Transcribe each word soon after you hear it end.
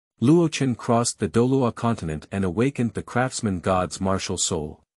Luo Chen crossed the Douluo continent and awakened the Craftsman God's martial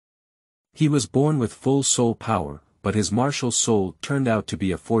soul. He was born with full soul power, but his martial soul turned out to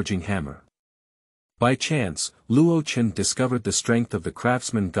be a forging hammer. By chance, Luo Chen discovered the strength of the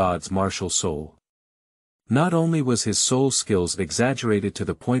Craftsman God's martial soul. Not only was his soul skills exaggerated to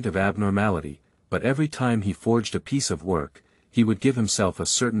the point of abnormality, but every time he forged a piece of work, he would give himself a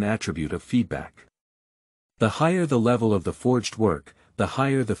certain attribute of feedback. The higher the level of the forged work, the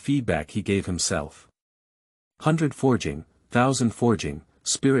higher the feedback he gave himself. 100 forging, 1000 forging,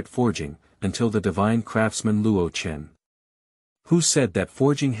 spirit forging, until the divine craftsman Luo Chen. Who said that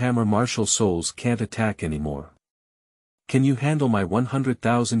forging hammer martial souls can't attack anymore? Can you handle my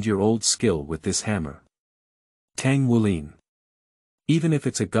 100,000-year-old skill with this hammer? Tang Wulin. Even if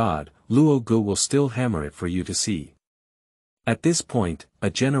it's a god, Luo Gu will still hammer it for you to see. At this point, a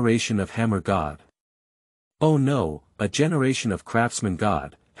generation of hammer god. Oh no, a generation of Craftsman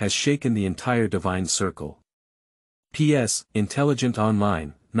God, has shaken the entire divine circle. P.S. Intelligent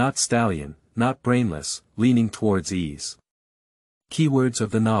online, not stallion, not brainless, leaning towards ease. Keywords of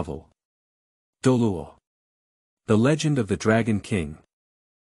the novel. Douluo. The Legend of the Dragon King.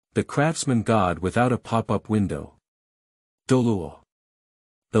 The Craftsman God without a pop-up window. Douluo.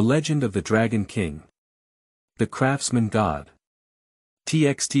 The Legend of the Dragon King. The Craftsman God.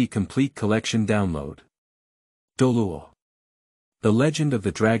 TXT Complete Collection Download. Douluo. The Legend of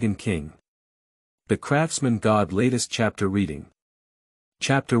the Dragon King. The Craftsman God Latest Chapter Reading.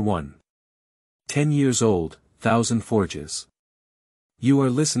 Chapter 1. 10 years old, 1000 forges. You are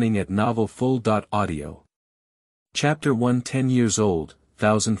listening at novelfull.audio. Chapter 1. 10 years old,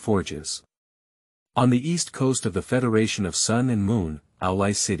 1000 forges. On the east coast of the Federation of Sun and Moon,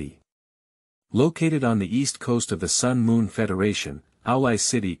 Aolai City. Located on the east coast of the Sun-Moon Federation, Aolai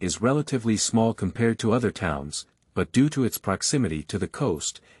City is relatively small compared to other towns, but due to its proximity to the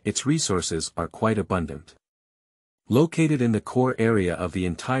coast, its resources are quite abundant. Located in the core area of the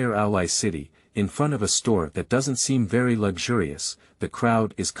entire Aolai City, in front of a store that doesn't seem very luxurious, the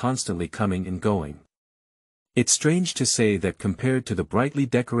crowd is constantly coming and going. It's strange to say that compared to the brightly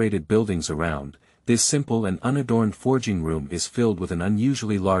decorated buildings around, this simple and unadorned forging room is filled with an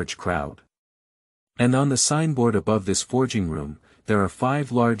unusually large crowd. And on the signboard above this forging room, there are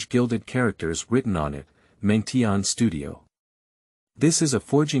 5 large gilded characters written on it, Mengtian Studio. This is a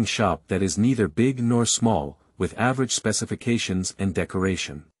forging shop that is neither big nor small, with average specifications and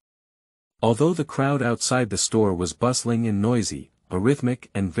decoration. Although the crowd outside the store was bustling and noisy, a rhythmic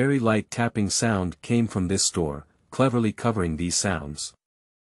and very light tapping sound came from this store, cleverly covering these sounds.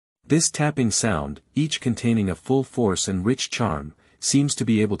 This tapping sound, each containing a full force and rich charm, seems to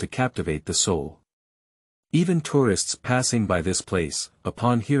be able to captivate the soul. Even tourists passing by this place,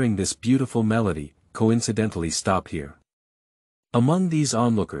 upon hearing this beautiful melody, coincidentally stop here. Among these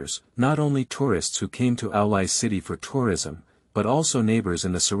onlookers, not only tourists who came to Aolai City for tourism, but also neighbors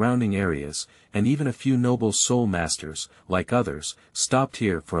in the surrounding areas, and even a few noble soul masters, like others, stopped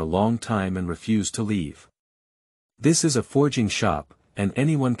here for a long time and refused to leave. This is a forging shop, and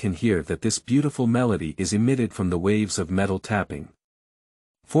anyone can hear that this beautiful melody is emitted from the waves of metal tapping.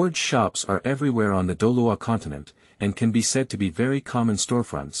 Forge shops are everywhere on the Douluo continent, and can be said to be very common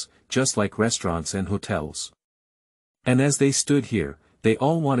storefronts, just like restaurants and hotels. And as they stood here, they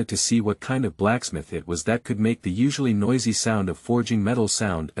all wanted to see what kind of blacksmith it was that could make the usually noisy sound of forging metal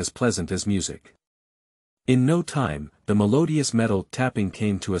sound as pleasant as music. In no time, the melodious metal tapping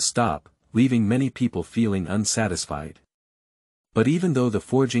came to a stop, leaving many people feeling unsatisfied. But even though the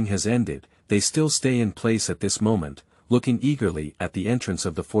forging has ended, they still stay in place at this moment, looking eagerly at the entrance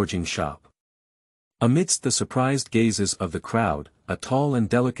of the forging shop. Amidst the surprised gazes of the crowd, a tall and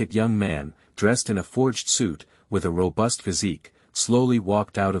delicate young man, dressed in a forged suit, with a robust physique, slowly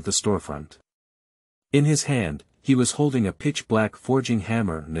walked out of the storefront. In his hand, he was holding a pitch-black forging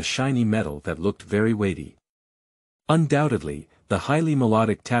hammer and a shiny metal that looked very weighty. Undoubtedly, the highly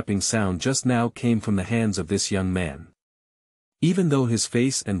melodic tapping sound just now came from the hands of this young man. Even though his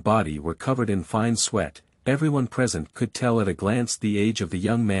face and body were covered in fine sweat, everyone present could tell at a glance the age of the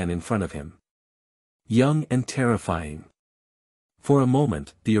young man in front of him. Young and terrifying. For a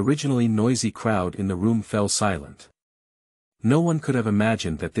moment, the originally noisy crowd in the room fell silent. No one could have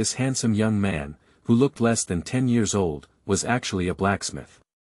imagined that this handsome young man, who looked less than 10 years old, was actually a blacksmith.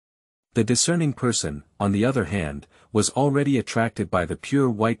 The discerning person, on the other hand, was already attracted by the pure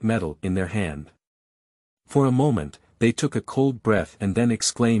white metal in their hand. For a moment, they took a cold breath and then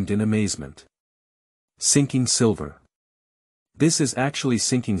exclaimed in amazement. Sinking silver. This is actually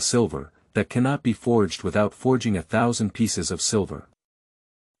sinking silver, that cannot be forged without forging 1,000 pieces of silver.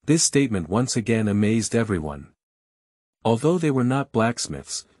 This statement once again amazed everyone. Although they were not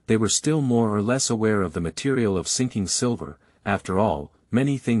blacksmiths, they were still more or less aware of the material of sinking silver. After all,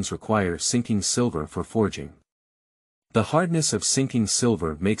 many things require sinking silver for forging. The hardness of sinking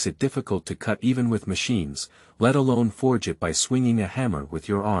silver makes it difficult to cut even with machines, let alone forge it by swinging a hammer with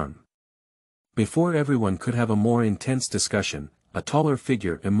your arm. Before everyone could have a more intense discussion, a taller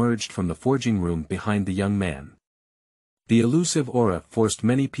figure emerged from the forging room behind the young man. The elusive aura forced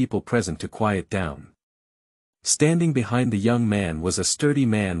many people present to quiet down. Standing behind the young man was a sturdy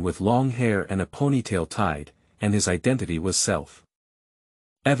man with long hair and a ponytail tied, and his identity was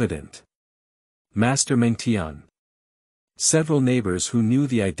self-evident. Master Meng Tian. Several neighbors who knew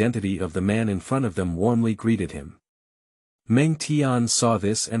the identity of the man in front of them warmly greeted him. Meng Tian saw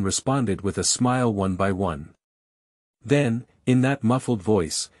this and responded with a smile one by one. Then, in that muffled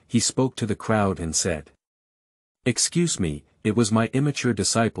voice, he spoke to the crowd and said, "Excuse me, it was my immature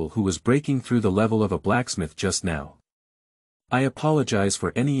disciple who was breaking through the level of a blacksmith just now. I apologize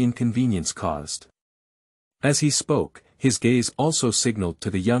for any inconvenience caused." As he spoke, his gaze also signaled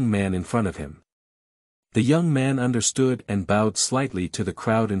to the young man in front of him. The young man understood and bowed slightly to the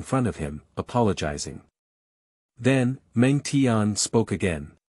crowd in front of him, apologizing. Then, Meng Tian spoke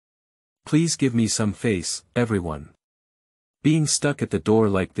again. "Please give me some face, everyone. Being stuck at the door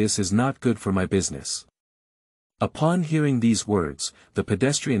like this is not good for my business." Upon hearing these words, the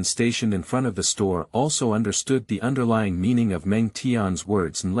pedestrian stationed in front of the store also understood the underlying meaning of Meng Tian's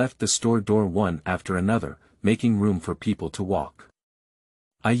words and left the store door one after another, making room for people to walk.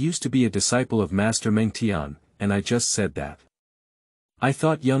 "I used to be a disciple of Master Meng Tian, and I just said that. I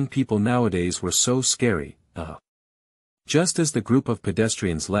thought young people nowadays were so scary, Just as the group of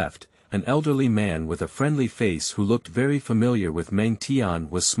pedestrians left, an elderly man with a friendly face who looked very familiar with Meng Tian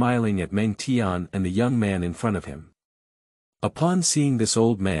was smiling at Meng Tian and the young man in front of him. Upon seeing this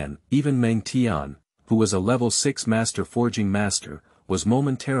old man, even Meng Tian, who was a level 6 master forging master, was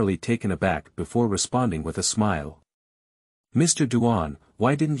momentarily taken aback before responding with a smile. "Mr. Duan,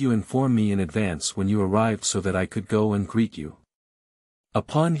 why didn't you inform me in advance when you arrived so that I could go and greet you?"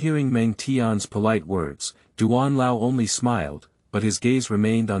 Upon hearing Meng Tian's polite words, Duan Lao only smiled, but his gaze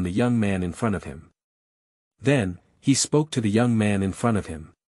remained on the young man in front of him. Then, he spoke to the young man in front of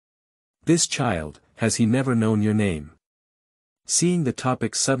him. "This child, has he never known your name?" Seeing the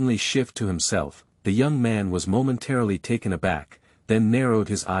topic suddenly shift to himself, the young man was momentarily taken aback, then narrowed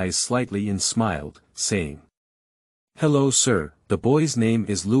his eyes slightly and smiled, saying, "Hello sir, the boy's name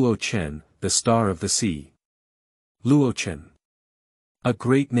is Luo Chen, the Star of the Sea." Luochen. A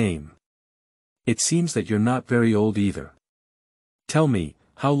great name. It seems that you're not very old either. Tell me,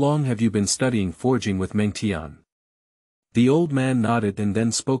 how long have you been studying forging with Meng Tian? The old man nodded and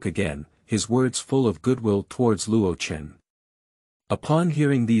then spoke again, his words full of goodwill towards Luo Chen. Upon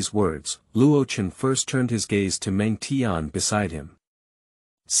hearing these words, Luo Chen first turned his gaze to Meng Tian beside him.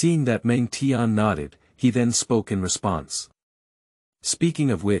 Seeing that Meng Tian nodded, he then spoke in response. "Speaking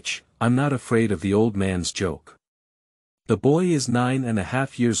of which, I'm not afraid of the old man's joke. The boy is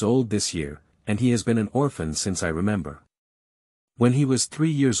 9.5 years old this year, and he has been an orphan since I remember. When he was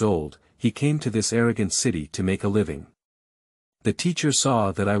 3 years old, he came to this arrogant city to make a living. The teacher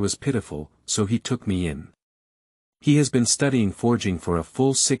saw that I was pitiful, so he took me in. He has been studying forging for a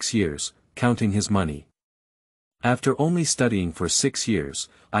full 6 years, counting his money. After only studying for 6 years,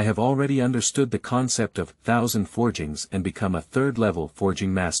 I have already understood the concept of 1,000 forgings and become a third-level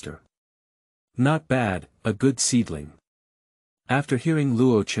forging master. Not bad, a good seedling." After hearing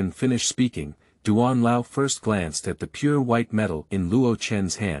Luo Chen finish speaking, Duan Lao first glanced at the pure white metal in Luo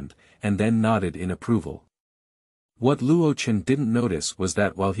Chen's hand, and then nodded in approval. What Luo Chen didn't notice was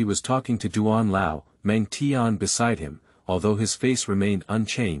that while he was talking to Duan Lao, Meng Tian beside him, although his face remained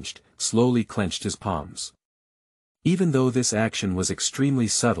unchanged, slowly clenched his palms. Even though this action was extremely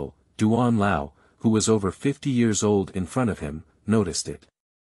subtle, Duan Lao, who was over 50 years old in front of him, noticed it.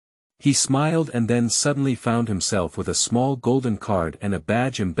 He smiled and then suddenly found himself with a small golden card and a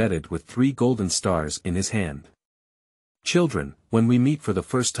badge embedded with 3 golden stars in his hand. "Children, when we meet for the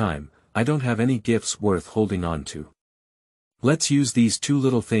first time, I don't have any gifts worth holding on to. Let's use these 2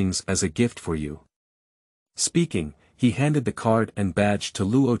 little things as a gift for you." Speaking, he handed the card and badge to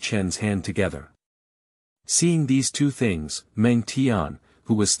Luo Chen's hand together. Seeing these 2 things, Meng Tian,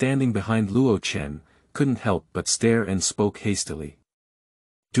 who was standing behind Luo Chen, couldn't help but stare and spoke hastily.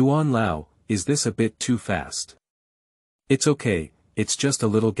 "Duan Lao, is this a bit too fast?" "It's okay, it's just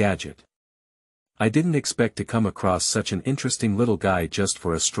a little gadget. I didn't expect to come across such an interesting little guy just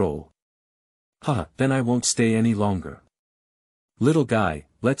for a stroll." Then I won't stay any longer. Little guy,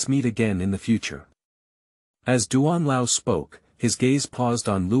 let's meet again in the future." As Duan Lao spoke, his gaze paused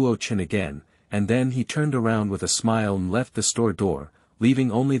on Luo Chen again, and then he turned around with a smile and left the store door,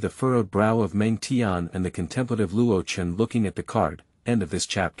 leaving only the furrowed brow of Meng Tian and the contemplative Luo Chen looking at the card. End of this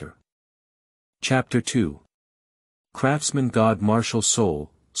chapter. Chapter 2. Craftsman God Martial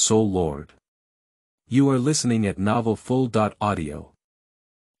Soul, Soul Lord. You are listening at novelfull.audio.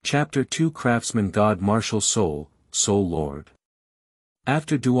 Chapter 2 Craftsman God Martial Soul, Soul Lord.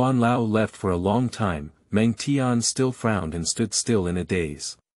 After Duanlao left for a long time, Meng Tian still frowned and stood still in a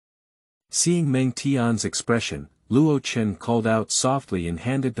daze. Seeing Meng Tian's expression, Luo Chen called out softly and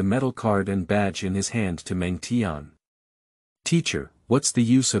handed the metal card and badge in his hand to Meng Tian. Teacher, what's the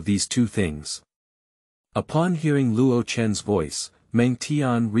use of these two things? Upon hearing Luo Chen's voice, Meng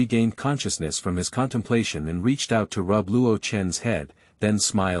Tian regained consciousness from his contemplation and reached out to rub Luo Chen's head, then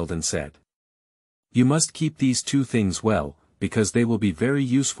smiled and said. You must keep these two things well, because they will be very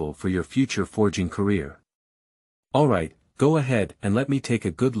useful for your future forging career. Alright, go ahead and let me take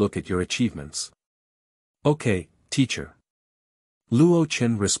a good look at your achievements. Okay, teacher. Luo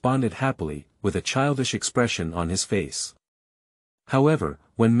Chen responded happily, with a childish expression on his face. However,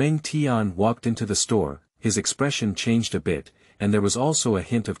 when Meng Tian walked into the store, his expression changed a bit, and there was also a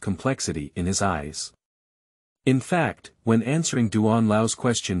hint of complexity in his eyes. In fact, when answering Duanlao's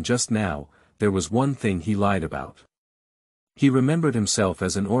question just now, there was one thing he lied about. He remembered himself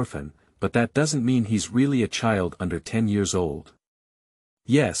as an orphan, but that doesn't mean he's really a child under 10 years old.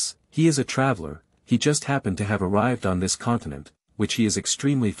 Yes, he is a traveler, he just happened to have arrived on this continent, which he is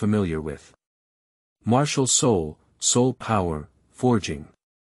extremely familiar with. Martial soul, soul power, forging.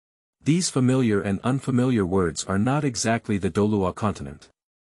 These familiar and unfamiliar words are not exactly the Douluo continent.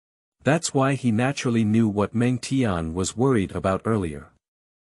 That's why he naturally knew what Meng Tian was worried about earlier.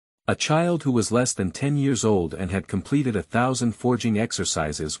 A child who was less than 10 years old and had completed 1,000 forging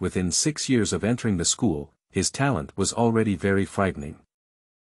exercises within 6 years of entering the school, his talent was already very frightening.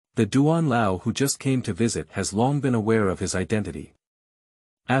 The Duanlao who just came to visit has long been aware of his identity.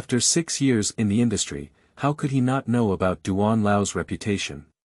 After 6 years in the industry, how could he not know about Duanlao's reputation?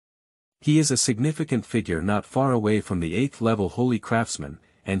 He is a significant figure not far away from the 8th level holy craftsman,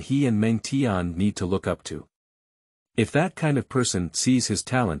 and he and Meng Tian need to look up to. If that kind of person sees his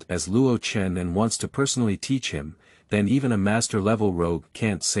talent as Luo Chen and wants to personally teach him, then even a master-level rogue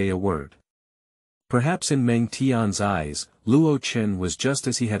can't say a word. Perhaps in Meng Tian's eyes, Luo Chen was just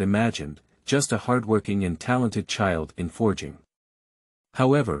as he had imagined, just a hardworking and talented child in forging.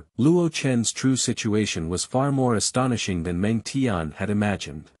 However, Luo Chen's true situation was far more astonishing than Meng Tian had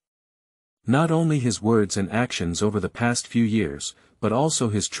imagined. Not only his words and actions over the past few years, but also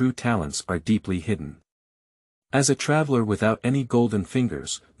his true talents are deeply hidden. As a traveler without any golden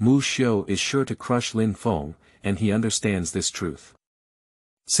fingers, Mu Xiu is sure to crush Lin Feng, and he understands this truth.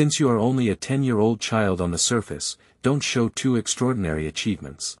 Since you are only a 10-year-old child on the surface, don't show too extraordinary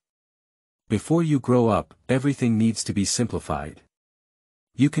achievements. Before you grow up, everything needs to be simplified.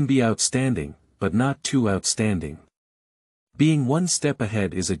 You can be outstanding, but not too outstanding. Being one step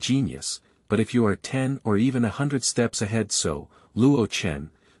ahead is a genius, but if you are 10 or even 100 steps ahead, so, Luo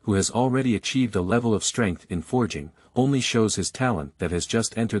Chen, who has already achieved a level of strength in forging, only shows his talent that has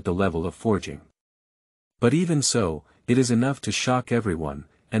just entered the level of forging. But even so, it is enough to shock everyone,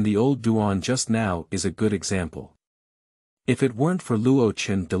 and the old Duan just now is a good example. If it weren't for Luo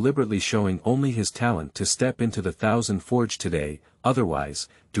Chen deliberately showing only his talent to step into the 1,000 forge today, otherwise,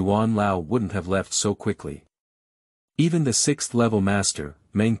 Duanlao wouldn't have left so quickly. Even the 6th level master,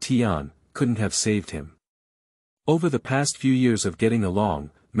 Meng Tian, couldn't have saved him. Over the past few years of getting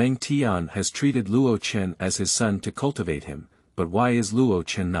along, Meng Tian has treated Luo Chen as his son to cultivate him, but why is Luo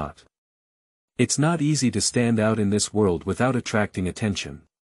Chen not? It's not easy to stand out in this world without attracting attention.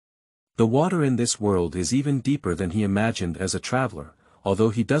 The water in this world is even deeper than he imagined as a traveler, although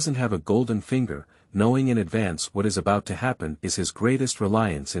he doesn't have a golden finger, knowing in advance what is about to happen is his greatest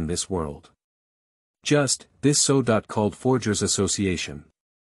reliance in this world. This so-called Forgers Association.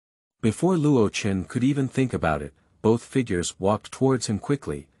 Before Luo Chen could even think about it, both figures walked towards him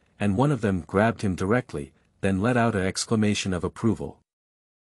quickly, and one of them grabbed him directly, then let out an exclamation of approval.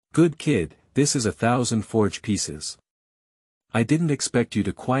 Good kid, this is 1,000 forge pieces. I didn't expect you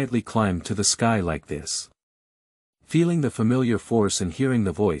to quietly climb to the sky like this. Feeling the familiar force and hearing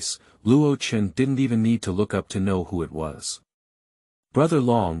the voice, Luo Chen didn't even need to look up to know who it was. Brother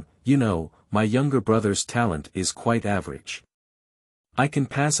Long, you know, my younger brother's talent is quite average. I can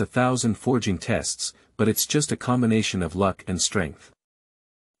pass 1,000 forging tests, but it's just a combination of luck and strength.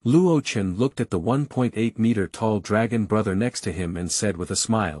 Luo Chen looked at the 1.8-meter tall dragon brother next to him and said with a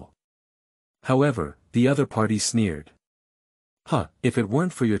smile. However, the other party sneered. If it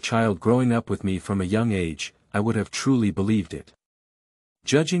weren't for your child growing up with me from a young age, I would have truly believed it.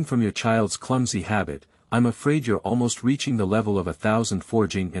 Judging from your child's clumsy habit, I'm afraid you're almost reaching the level of 1,000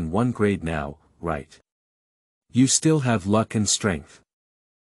 forging in one grade now, right? You still have luck and strength.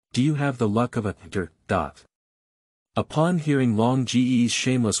 Do you have the luck of a hunter? Upon hearing Long Ge's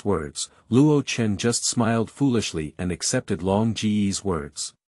shameless words, Luo Chen just smiled foolishly and accepted Long Ge's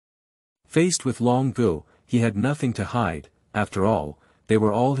words. Faced with Long Ge, he had nothing to hide. After all, they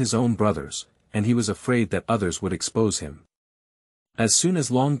were all his own brothers, and he was afraid that others would expose him. As soon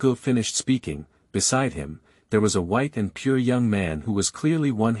as Long Ge finished speaking, beside him, there was a white and pure young man who was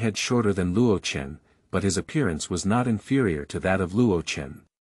clearly one head shorter than Luo Chen, but his appearance was not inferior to that of Luo Chen.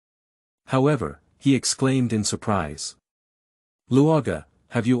 However, he exclaimed in surprise. Luoge,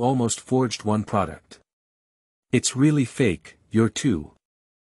 have you almost forged one product? It's really fake, you're too.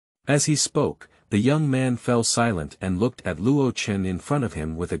 As he spoke, the young man fell silent and looked at Luo Chen in front of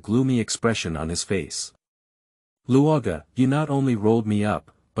him with a gloomy expression on his face. Luoge, you not only rolled me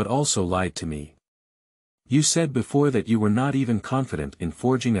up, but also lied to me. You said before that you were not even confident in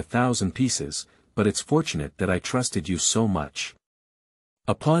forging 1,000 pieces, but it's fortunate that I trusted you so much.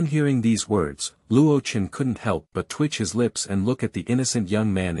 Upon hearing these words, Luo Chen couldn't help but twitch his lips and look at the innocent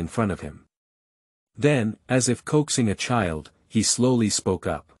young man in front of him. Then, as if coaxing a child, he slowly spoke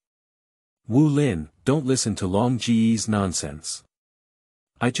up. Wu Lin, don't listen to Long Ge's nonsense.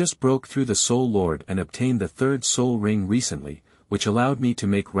 I just broke through the Soul Lord and obtained the third soul ring recently, which allowed me to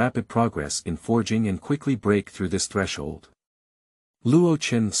make rapid progress in forging and quickly break through this threshold. Luo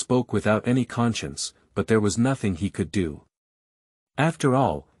Chen spoke without any conscience, but there was nothing he could do. After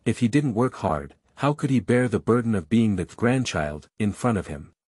all, if he didn't work hard, how could he bear the burden of being the grandchild in front of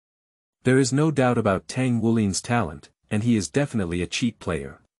him? There is no doubt about Tang Wulin's talent, and he is definitely a cheat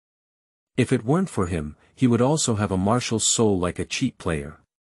player. If it weren't for him, he would also have a martial soul like a cheat player.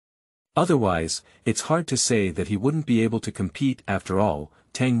 Otherwise, it's hard to say that he wouldn't be able to compete. After all,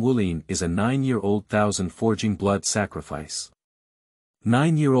 Tang Wulin is a 9-year-old 1,000 forging blood sacrifice.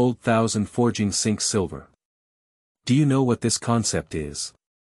 9-year-old 1,000 forging zinc silver. Do you know what this concept is?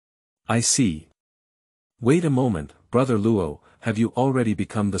 I see. Wait a moment, Brother Luo, have you already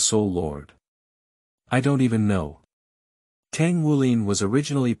become the Soul Lord? I don't even know. Tang Wulin was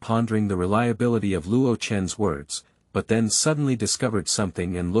originally pondering the reliability of Luo Chen's words, but then suddenly discovered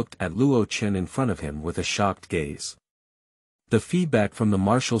something and looked at Luo Chen in front of him with a shocked gaze. The feedback from the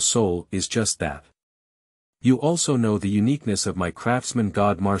martial soul is just that. You also know the uniqueness of my Craftsman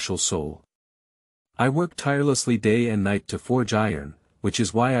God martial soul. I work tirelessly day and night to forge iron, which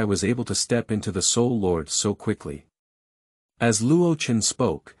is why I was able to step into the Soul Lord so quickly. As Luo Chen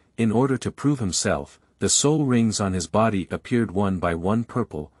spoke, in order to prove himself, the soul rings on his body appeared one by one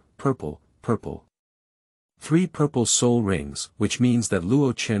purple. 3 purple soul rings, which means that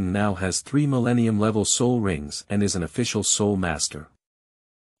Luo Chen now has 3 millennium level soul rings and is an official soul master.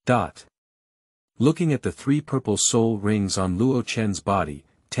 Looking at the 3 purple soul rings on Luo Chen's body,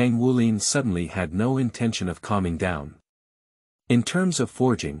 Tang Wulin suddenly had no intention of calming down. In terms of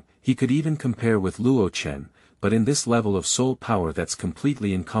forging, he could even compare with Luo Chen, but in this level of soul power that's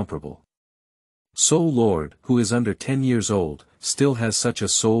completely incomparable. Soul Lord, who is under 10 years old, still has such a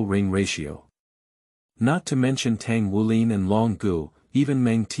soul ring ratio. Not to mention Tang Wulin and Long Ge, even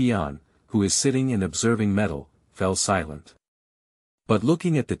Meng Tian, who is sitting and observing metal, fell silent. But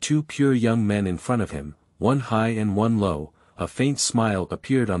looking at the 2 pure young men in front of him, one high and one low, a faint smile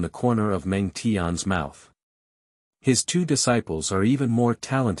appeared on the corner of Meng Tian's mouth. His 2 disciples are even more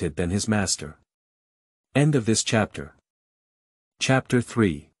talented than his master. End of this chapter. Chapter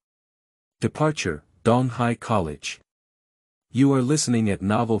 3. Departure, Donghai College. You are listening at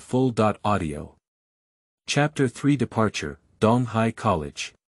novelfull.audio. Chapter 3 Departure, Donghai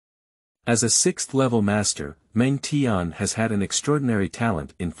College. As a 6th level master, Meng Tian has had an extraordinary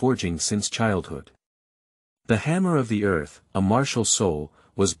talent in forging since childhood. The Hammer of the Earth, a martial soul,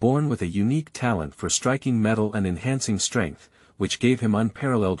 was born with a unique talent for striking metal and enhancing strength, which gave him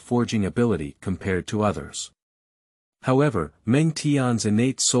unparalleled forging ability compared to others. However, Meng Tian's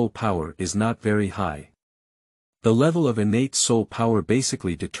innate soul power is not very high. The level of innate soul power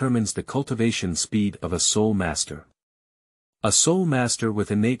basically determines the cultivation speed of a soul master. A soul master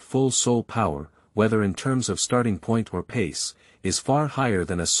with innate full soul power, whether in terms of starting point or pace, is far higher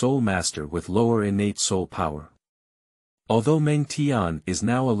than a soul master with lower innate soul power. Although Meng Tian is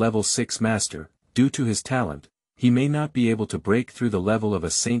now a level 6 master, due to his talent, he may not be able to break through the level of a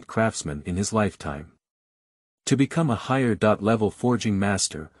saint craftsman in his lifetime. To become a higher level forging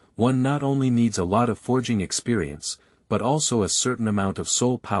master, one not only needs a lot of forging experience, but also a certain amount of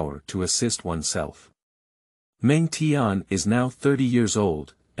soul power to assist oneself. Meng Tian is now 30 years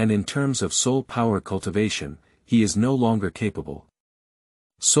old, and in terms of soul power cultivation, he is no longer capable.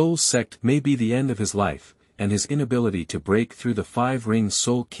 Soul sect may be the end of his life, and his inability to break through the 5-ring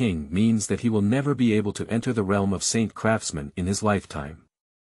Soul King means that he will never be able to enter the realm of Saint Craftsman in his lifetime.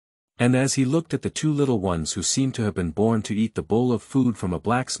 And as he looked at the 2 little ones who seemed to have been born to eat the bowl of food from a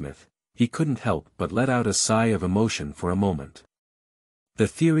blacksmith, he couldn't help but let out a sigh of emotion for a moment. The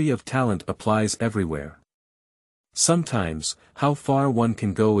theory of talent applies everywhere. Sometimes, how far one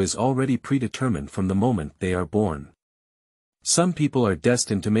can go is already predetermined from the moment they are born. Some people are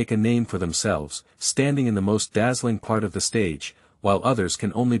destined to make a name for themselves, standing in the most dazzling part of the stage, while others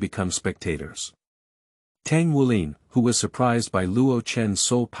can only become spectators. Tang Wulin, who was surprised by Luo Chen's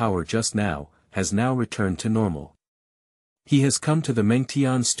soul power just now, has now returned to normal. He has come to the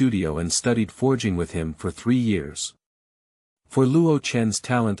Mengtian studio and studied forging with him for 3 years. For Luo Chen's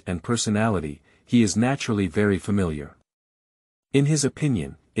talent and personality, he is naturally very familiar. In his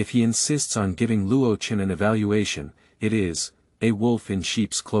opinion, if he insists on giving Luo Chen an evaluation, it is a wolf in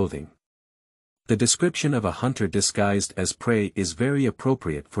sheep's clothing. The description of a hunter disguised as prey is very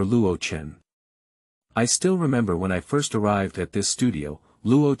appropriate for Luo Chen. I still remember when I first arrived at this studio,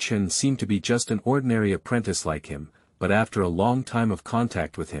 Luo Chen seemed to be just an ordinary apprentice like him, but after a long time of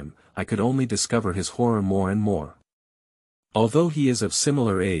contact with him, I could only discover his horror more and more. Although he is of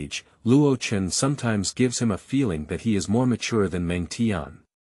similar age, Luo Chen sometimes gives him a feeling that he is more mature than Meng Tian.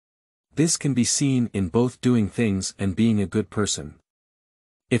 This can be seen in both doing things and being a good person.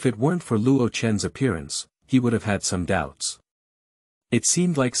 If it weren't for Luo Chen's appearance, he would have had some doubts. It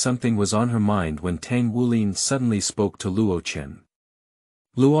seemed like something was on her mind when Tang Wulin suddenly spoke to Luo Chen.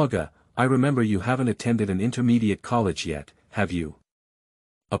 "Luoga, I remember you haven't attended an intermediate college yet, have you?"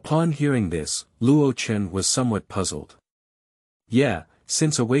 Upon hearing this, Luo Chen was somewhat puzzled. "Yeah,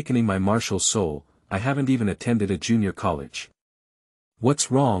 since awakening my martial soul, I haven't even attended a junior college."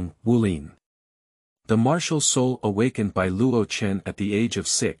 "What's wrong, Wulin?" The martial soul awakened by Luo Chen at the age of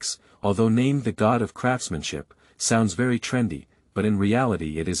 6, although named the god of craftsmanship, sounds very trendy, but in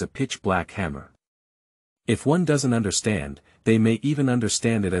reality it is a pitch-black hammer. If one doesn't understand, they may even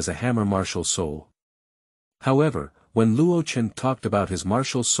understand it as a hammer martial soul. However, when Luo Chen talked about his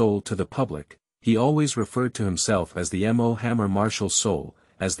martial soul to the public, he always referred to himself as the Mo Hammer Martial Soul,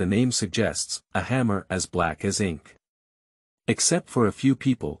 as the name suggests, a hammer as black as ink. Except for a few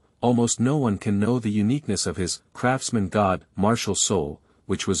people, almost no one can know the uniqueness of his Craftsman God Martial Soul,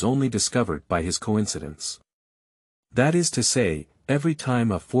 which was only discovered by his coincidence. That is to say, every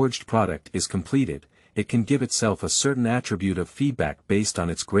time a forged product is completed, it can give itself a certain attribute of feedback based on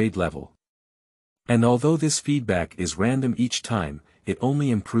its grade level. And although this feedback is random each time, it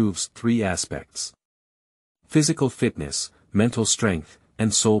only improves 3 aspects: physical fitness, mental strength,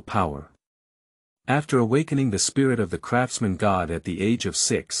 and soul power. After awakening the spirit of the Craftsman God at the age of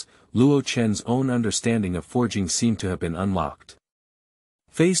 6, Luo Chen's own understanding of forging seemed to have been unlocked.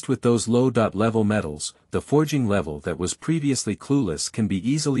 Faced with those low-level metals, the forging level that was previously clueless can be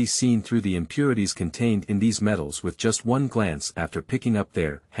easily seen through the impurities contained in these metals with just one glance after picking up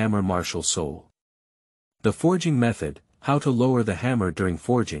their hammer martial soul. The forging method, how to lower the hammer during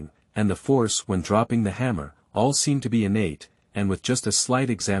forging, and the force when dropping the hammer, all seem to be innate, and with just a slight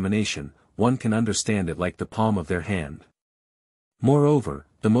examination, one can understand it like the palm of their hand. Moreover,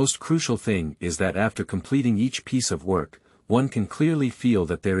 the most crucial thing is that after completing each piece of work, one can clearly feel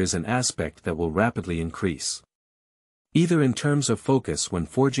that there is an aspect that will rapidly increase. Either in terms of focus when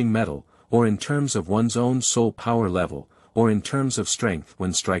forging metal, or in terms of one's own soul power level, or in terms of strength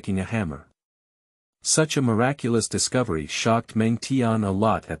when striking a hammer. Such a miraculous discovery shocked Meng Tian a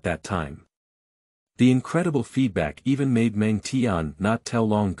lot at that time. The incredible feedback even made Meng Tian not tell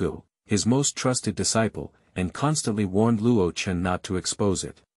Long Gu, his most trusted disciple, and constantly warned Luo Chen not to expose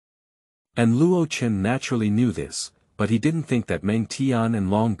it. And Luo Chen naturally knew this, but he didn't think that Meng Tian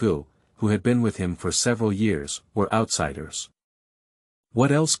and Long Gu, who had been with him for several years, were outsiders.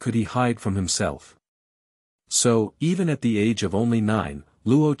 What else could he hide from himself? So, even at the age of only 9,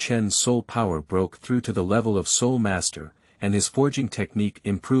 Luo Chen's soul power broke through to the level of soul master, and his forging technique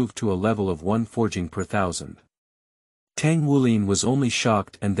improved to a level of 1 forging per 1,000. Tang Wulin was only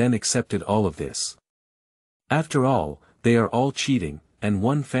shocked and then accepted all of this. After all, they are all cheating, and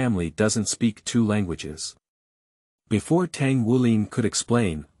one family doesn't speak 2 languages. Before Tang Wulin could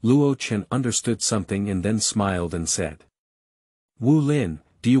explain, Luo Chen understood something and then smiled and said, "Wu Lin,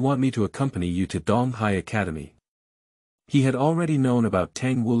 do you want me to accompany you to Donghai Academy?" He had already known about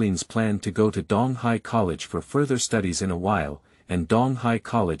Tang Wulin's plan to go to Donghai College for further studies in a while, and Donghai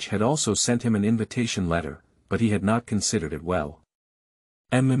College had also sent him an invitation letter, but he had not considered it well.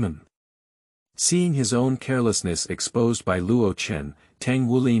 Seeing his own carelessness exposed by Luo Chen, Tang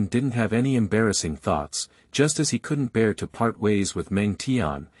Wulin didn't have any embarrassing thoughts, just as he couldn't bear to part ways with Meng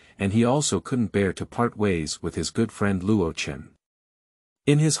Tian, and he also couldn't bear to part ways with his good friend Luo Chen.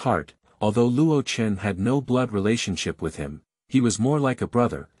 In his heart, although Luo Chen had no blood relationship with him, he was more like a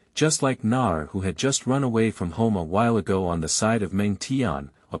brother, just like Nar, who had just run away from home a while ago on the side of Meng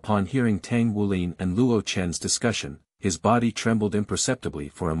Tian. Upon hearing Tang Wulin and Luo Chen's discussion, his body trembled imperceptibly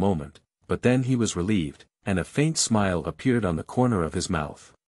for a moment, but then he was relieved, and a faint smile appeared on the corner of his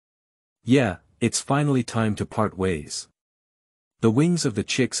mouth. Yeah, it's finally time to part ways. The wings of the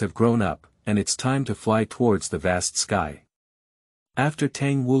chicks have grown up, and it's time to fly towards the vast sky. After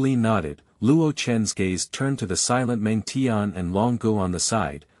Tang Wulin nodded, Luo Chen's gaze turned to the silent Meng Tian and Long Gu on the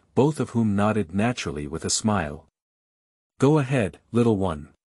side, both of whom nodded naturally with a smile. Go ahead, little one.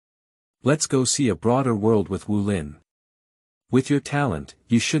 Let's go see a broader world with Wulin. With your talent,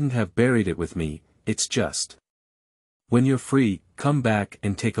 you shouldn't have buried it with me, it's just. When you're free, come back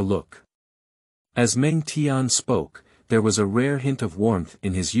and take a look. As Meng Tian spoke, there was a rare hint of warmth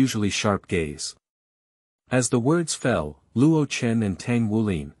in his usually sharp gaze. As the words fell, Luo Chen and Tang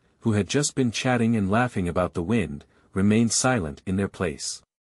Wulin, who had just been chatting and laughing about the wind, remained silent in their place.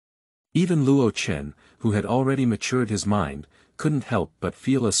 Even Luo Chen, who had already matured his mind, couldn't help but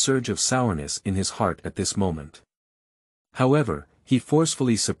feel a surge of sourness in his heart at this moment. However, he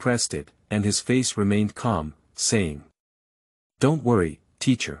forcefully suppressed it, and his face remained calm, saying, "Don't worry,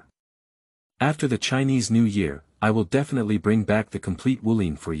 teacher. After the Chinese New Year, I will definitely bring back the complete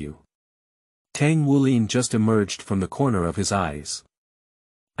Wulin for you." Tang Wulin just emerged from the corner of his eyes.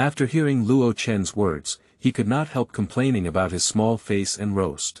 After hearing Luo Chen's words, he could not help complaining about his small face and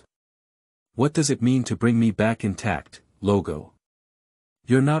roast. What does it mean to bring me back intact, Logo?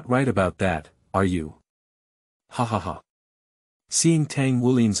 You're not right about that, are you? Ha ha ha. Seeing Tang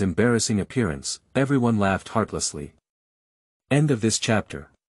Wulin's embarrassing appearance, everyone laughed heartlessly. End of this chapter.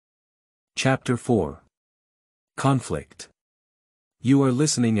 Chapter 4. Conflict. You are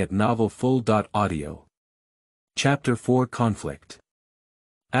listening at novelfull.audio. Chapter 4 Conflict.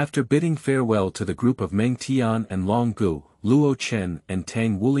 After bidding farewell to the group of Meng Tian and Long Gu, Luo Chen and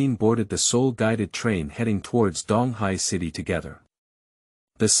Tang Wulin boarded the soul-guided train heading towards Donghai City together.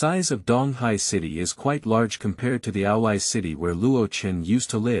 The size of Donghai City is quite large compared to the Aolai City where Luo Chen used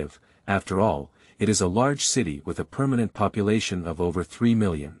to live. After all, it is a large city with a permanent population of over 3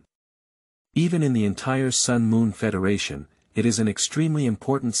 million. Even in the entire Sun-Moon Federation, it is an extremely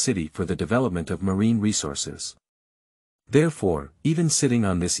important city for the development of marine resources. Therefore, even sitting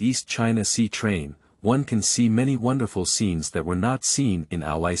on this East China Sea train, one can see many wonderful scenes that were not seen in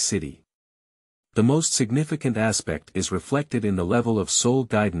Aolai City. The most significant aspect is reflected in the level of soul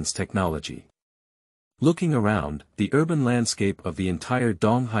guidance technology. Looking around, the urban landscape of the entire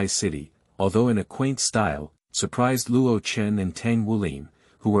Donghai City, although in a quaint style, surprised Luo Chen and Tang Wulin,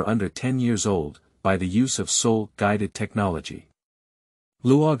 who were under 10 years old, by the use of soul-guided technology.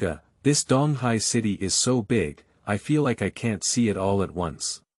 Luoga, this Donghai City is so big, I feel like I can't see it all at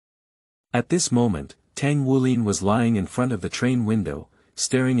once. At this moment, Tang Wulin was lying in front of the train window,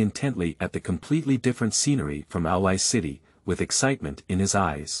 staring intently at the completely different scenery from Aolai City, with excitement in his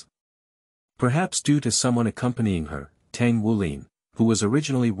eyes. Perhaps due to someone accompanying her, Tang Wulin, who was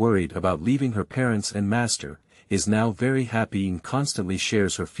originally worried about leaving her parents and master, is now very happy and constantly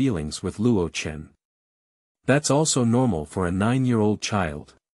shares her feelings with Luo Chen. That's also normal for a 9-year-old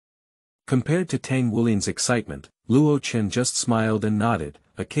child. Compared to Tang Wulin's excitement, Luo Chen just smiled and nodded,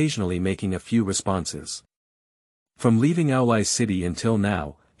 occasionally making a few responses. From leaving Aolai City until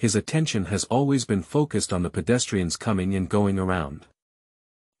now, his attention has always been focused on the pedestrians coming and going around.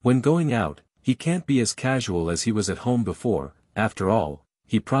 When going out, he can't be as casual as he was at home before. After all,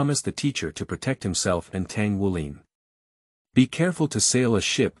 he promised the teacher to protect himself and Tang Wulin. Be careful to sail a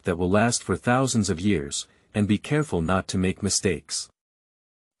ship that will last for thousands of years, and be careful not to make mistakes.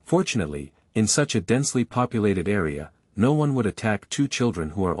 Fortunately, in such a densely populated area, no one would attack 2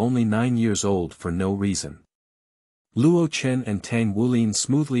 children who are only 9 years old for no reason. Luo Chen and Tang Wulin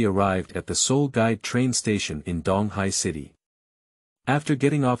smoothly arrived at the Soul Guide train station in Donghai City. After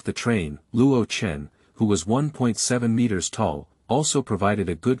getting off the train, Luo Chen, who was 1.7 meters tall, also provided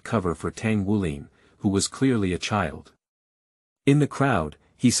a good cover for Tang Wulin, who was clearly a child. In the crowd,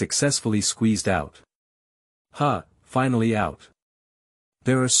 he successfully squeezed out. Ha, finally out.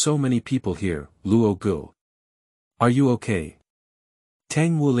 There are so many people here, Luo Gu. Are you okay?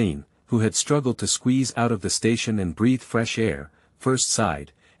 Tang Wulin, who had struggled to squeeze out of the station and breathe fresh air, first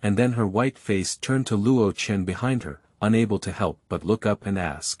sighed, and then her white face turned to Luo Chen behind her, unable to help but look up and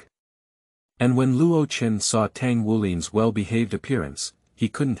ask. And when Luo Chen saw Tang Wulin's well-behaved appearance, he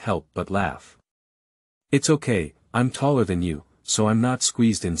couldn't help but laugh. It's okay, I'm taller than you, so I'm not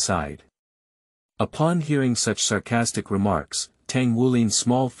squeezed inside. Upon hearing such sarcastic remarks, Tang Wulin's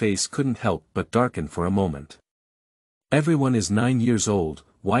small face couldn't help but darken for a moment. Everyone is 9 years old,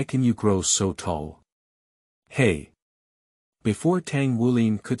 why can you grow so tall? Hey! Before Tang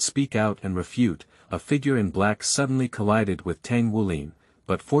Wulin could speak out and refute, a figure in black suddenly collided with Tang Wulin,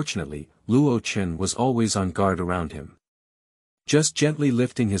 but fortunately, Luo Chen was always on guard around him. Just gently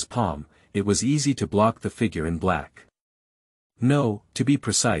lifting his palm, it was easy to block the figure in black. No, to be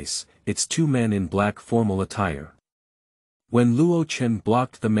precise, it's 2 men in black formal attire. When Luo Chen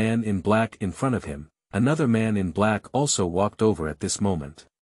blocked the man in black in front of him, another man in black also walked over at this moment.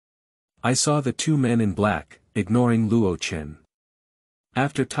 I saw the 2 men in black, ignoring Luo Chen.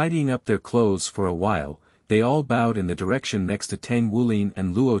 After tidying up their clothes for a while, they all bowed in the direction next to Tang Wulin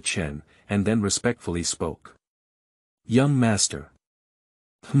and Luo Chen, and then respectfully spoke. Young master.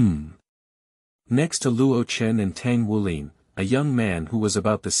 Next to Luo Chen and Tang Wulin, a young man who was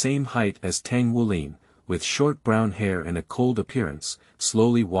about the same height as Tang Wulin, with short brown hair and a cold appearance,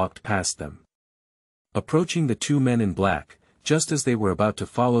 slowly walked past them. Approaching the 2 men in black, just as they were about to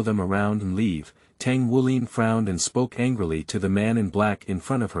follow them around and leave, Tang Wulin frowned and spoke angrily to the man in black in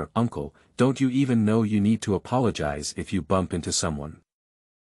front of her. Uncle, don't you even know you need to apologize if you bump into someone?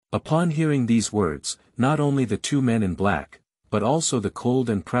 Upon hearing these words, not only the 2 men in black, but also the cold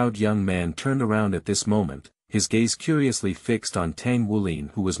and proud young man turned around at this moment, his gaze curiously fixed on Tang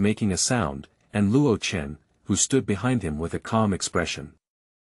Wulin who was making a sound, and Luo Chen, who stood behind him with a calm expression.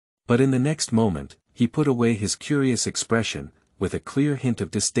 But in the next moment, he put away his curious expression, with a clear hint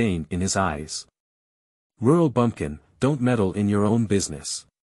of disdain in his eyes. Rural bumpkin, don't meddle in your own business.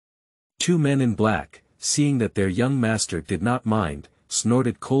 2 men in black, seeing that their young master did not mind,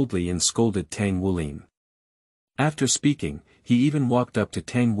 snorted coldly and scolded Tang Wulin. After speaking, he even walked up to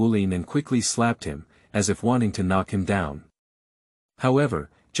Tang Wulin and quickly slapped him, as if wanting to knock him down. However,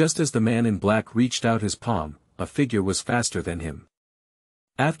 just as the man in black reached out his palm, a figure was faster than him.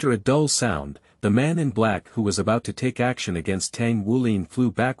 After a dull sound, the man in black who was about to take action against Tang Wulin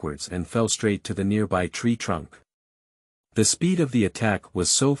flew backwards and fell straight to the nearby tree trunk. The speed of the attack was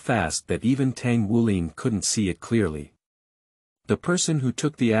so fast that even Tang Wulin couldn't see it clearly. The person who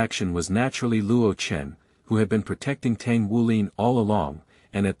took the action was naturally Luo Chen, who had been protecting Tang Wulin all along,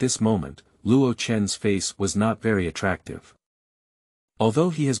 and at this moment, Luo Chen's face was not very attractive. Although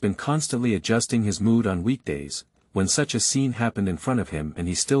he has been constantly adjusting his mood on weekdays, when such a scene happened in front of him and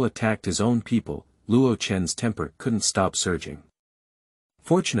he still attacked his own people, Luo Chen's temper couldn't stop surging.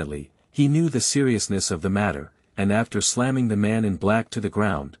 Fortunately, he knew the seriousness of the matter, and after slamming the man in black to the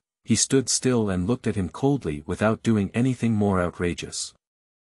ground, he stood still and looked at him coldly without doing anything more outrageous.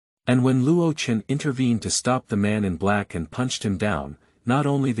 And when Luo Chen intervened to stop the man in black and punched him down, not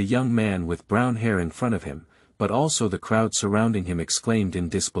only the young man with brown hair in front of him, but also the crowd surrounding him exclaimed in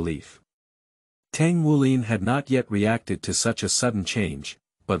disbelief. Tang Wulin had not yet reacted to such a sudden change,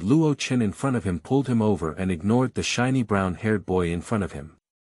 but Luo Chen in front of him pulled him over and ignored the shiny brown-haired boy in front of him.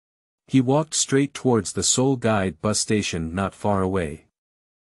 He walked straight towards the Seoul Guide bus station not far away.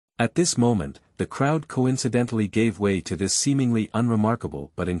 At this moment, the crowd coincidentally gave way to this seemingly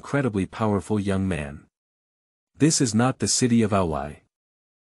unremarkable but incredibly powerful young man. This is not the city of Aulai.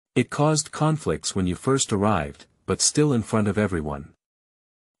 It caused conflicts when you first arrived, but still in front of everyone.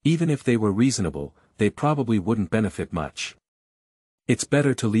 Even if they were reasonable, they probably wouldn't benefit much. It's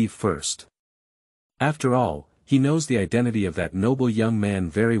better to leave first. After all, he knows the identity of that noble young man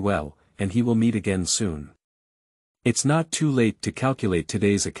very well, and he will meet again soon. It's not too late to calculate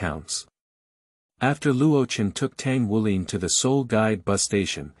today's accounts. After Luo Chen took Tang Wulin to the Seoul Guide bus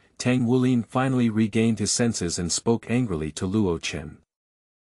station, Tang Wulin finally regained his senses and spoke angrily to Luo Chen.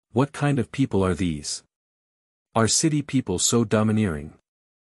 What kind of people are these? Are city people so domineering?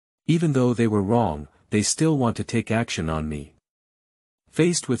 Even though they were wrong, they still want to take action on me.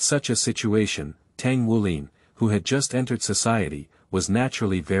 Faced with such a situation, Tang Wulin, who had just entered society, was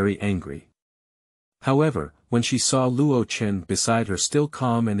naturally very angry. However, when she saw Luo Chen beside her still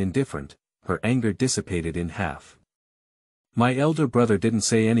calm and indifferent, her anger dissipated in half. My elder brother didn't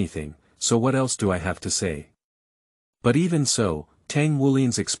say anything, so what else do I have to say? But even so, Tang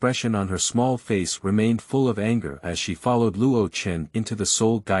Wulin's expression on her small face remained full of anger as she followed Luo Chen into the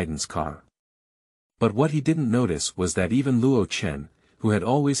Seoul guidance car. But what he didn't notice was that even Luo Chen, who had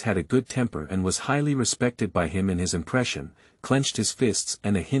always had a good temper and was highly respected by him in his impression, clenched his fists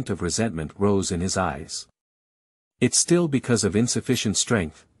and a hint of resentment rose in his eyes. It's still because of insufficient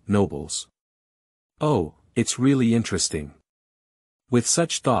strength, nobles. Oh, it's really interesting. With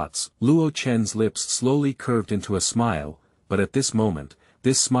such thoughts, Luo Chen's lips slowly curved into a smile, but at this moment,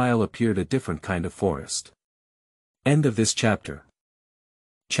 this smile appeared a different kind of forest. End of this chapter.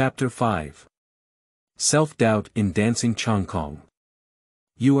 Chapter 5. Self-doubt in dancing Changkong.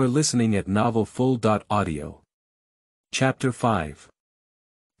 You are listening at novelfull.audio. Chapter 5.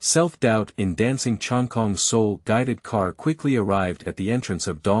 Self-doubt in dancing Changkong's soul-guided car quickly arrived at the entrance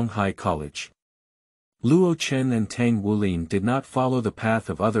of Donghai College. Luo Chen and Tang Wulin did not follow the path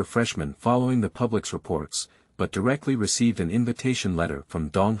of other freshmen following the public's reports, but directly received an invitation letter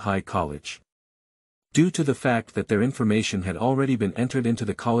from Donghai College. Due to the fact that their information had already been entered into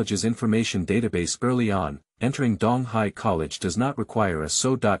the college's information database early on, entering Donghai College does not require a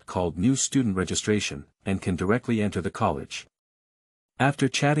so-called new student registration, and can directly enter the college. After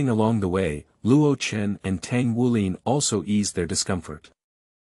chatting along the way, Luo Chen and Tang Wulin also eased their discomfort.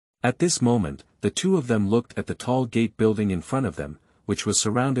 At this moment, the two of them looked at the tall gate building in front of them, which was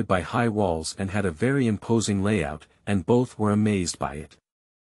surrounded by high walls and had a very imposing layout, and both were amazed by it.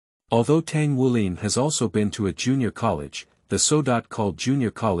 Although Tang Wulin has also been to a junior college, the so-called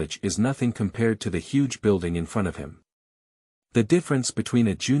junior college is nothing compared to the huge building in front of him. The difference between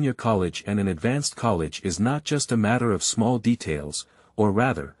a junior college and an advanced college is not just a matter of small details, or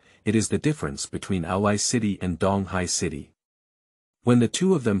rather, it is the difference between Aolai City and Donghai City. When the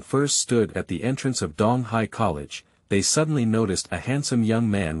two of them first stood at the entrance of Donghai College, they suddenly noticed a handsome young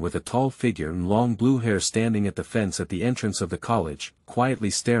man with a tall figure and long blue hair standing at the fence at the entrance of the college, quietly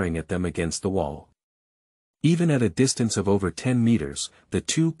staring at them against the wall. Even at a distance of over 10 meters, the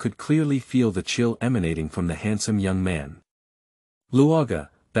two could clearly feel the chill emanating from the handsome young man. Luoga,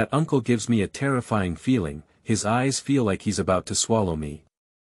 that uncle gives me a terrifying feeling, his eyes feel like he's about to swallow me.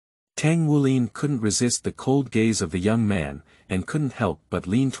 Tang Wulin couldn't resist the cold gaze of the young man, and couldn't help but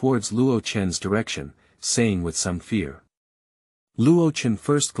lean towards Luo Chen's direction, saying with some fear. Luo Chen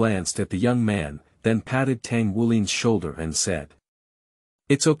first glanced at the young man, then patted Tang Wulin's shoulder and said,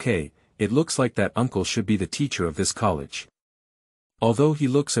 "It's okay, it looks like that uncle should be the teacher of this college. Although he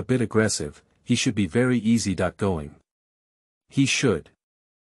looks a bit aggressive, he should be very easy-going. He should."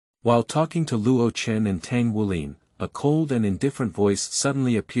 While talking to Luo Chen and Tang Wulin, a cold and indifferent voice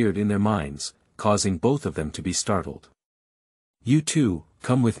suddenly appeared in their minds, causing both of them to be startled. "You two,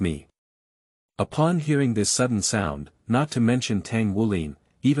 come with me." Upon hearing this sudden sound, not to mention Tang Wulin,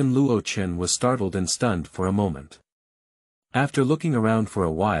 even Luo Chen was startled and stunned for a moment. After looking around for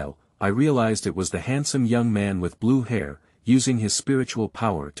a while, I realized it was the handsome young man with blue hair, using his spiritual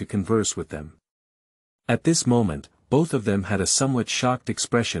power to converse with them. At this moment, both of them had a somewhat shocked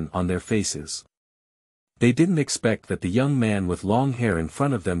expression on their faces. They didn't expect that the young man with long hair in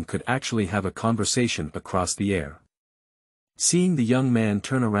front of them could actually have a conversation across the air. Seeing the young man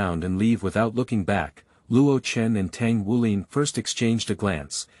turn around and leave without looking back, Luo Chen and Tang Wulin first exchanged a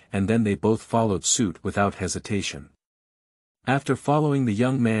glance, and then they both followed suit without hesitation. After following the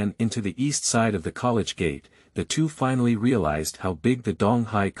young man into the east side of the college gate, the two finally realized how big the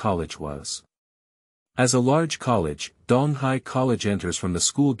Donghai College was. As a large college, Donghai College enters from the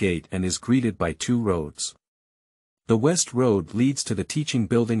school gate and is greeted by two roads. The west road leads to the teaching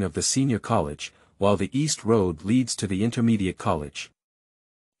building of the senior college, while the east road leads to the intermediate college.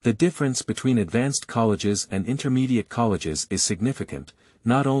 The difference between advanced colleges and intermediate colleges is significant,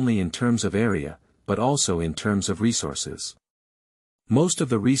 not only in terms of area, but also in terms of resources. Most of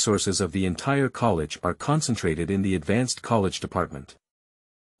the resources of the entire college are concentrated in the advanced college department.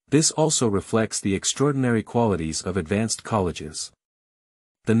 This also reflects the extraordinary qualities of advanced colleges.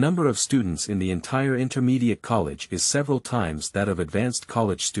 The number of students in the entire intermediate college is several times that of advanced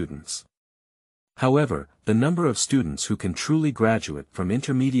college students. However, the number of students who can truly graduate from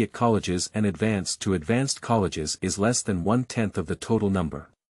intermediate colleges and advance to advanced colleges is less than 1/10 of the total number.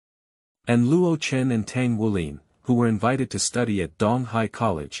 And Luo Chen and Tang Wulin, who were invited to study at Donghai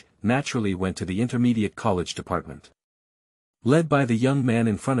College, naturally went to the intermediate college department. Led by the young man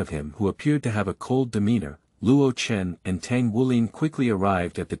in front of him who appeared to have a cold demeanor, Luo Chen and Tang Wulin quickly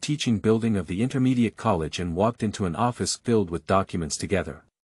arrived at the teaching building of the intermediate college and walked into an office filled with documents together.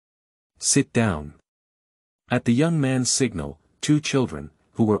 "Sit down." At the young man's signal, two children,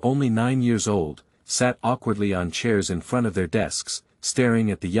 who were only 9 years old, sat awkwardly on chairs in front of their desks,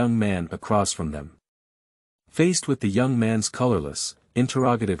 staring at the young man across from them. Faced with the young man's colorless,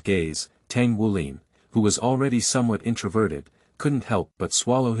 interrogative gaze, Tang Wulin, who was already somewhat introverted, couldn't help but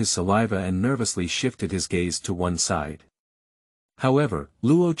swallow his saliva and nervously shifted his gaze to one side. However,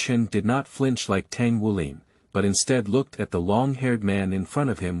 Luo Chen did not flinch like Tang Wulin, but instead looked at the long-haired man in front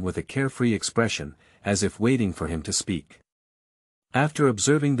of him with a carefree expression, as if waiting for him to speak. After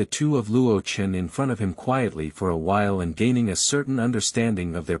observing the two of Luo Chen in front of him quietly for a while and gaining a certain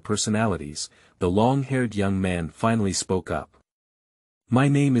understanding of their personalities, the long-haired young man finally spoke up. My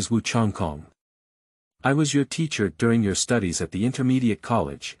name is Changkong. I was your teacher during your studies at the intermediate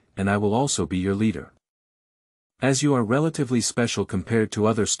college, and I will also be your leader. As you are relatively special compared to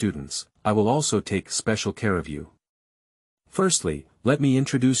other students, I will also take special care of you. Firstly, let me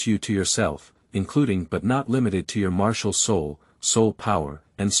introduce you to yourself, including but not limited to your martial soul, soul power,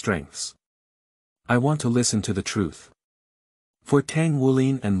 and strengths. I want to listen to the truth. For Tang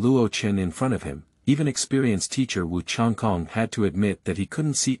Wulin and Luo Chen in front of him, even experienced teacher Wu Changkong had to admit that he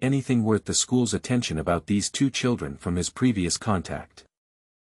couldn't see anything worth the school's attention about these two children from his previous contact.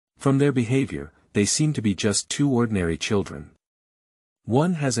 From their behavior, they seem to be just two ordinary children.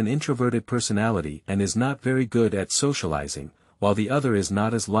 One has an introverted personality and is not very good at socializing, while the other is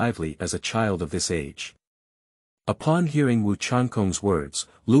not as lively as a child of this age. Upon hearing Wu Changkong's words,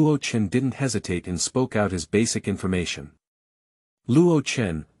 Luo Chen didn't hesitate and spoke out his basic information. Luo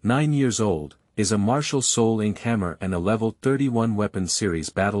Chen, 9 years old, is a martial soul ink hammer and a level 31 weapon series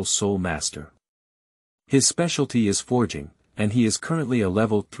battle soul master. His specialty is forging, and he is currently a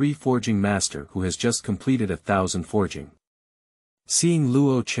level 3 forging master who has just completed 1,000 forging. Seeing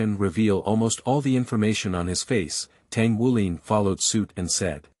Luo Chen reveal almost all the information on his face, Tang Wulin followed suit and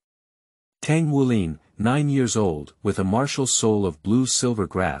said. Tang Wulin, 9 years old, with a martial soul of blue-silver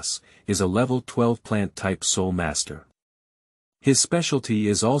grass, is a level 12 plant-type soul master. His specialty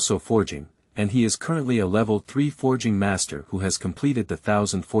is also forging, and he is currently a level 3 forging master who has completed the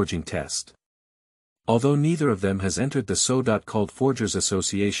 1,000 forging test. Although neither of them has entered the so-called Forgers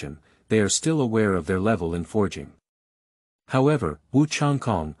Association, they are still aware of their level in forging. However, Wu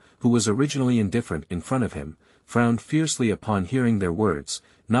Changkong, who was originally indifferent in front of him, frowned fiercely upon hearing their words,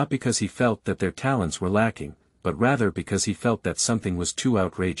 not because he felt that their talents were lacking, but rather because he felt that something was too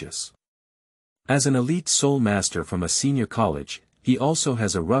outrageous. As an elite soul master from a senior college, he also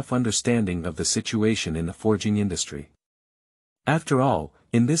has a rough understanding of the situation in the forging industry. After all,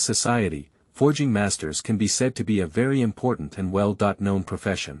 in this society, forging masters can be said to be a very important and well-known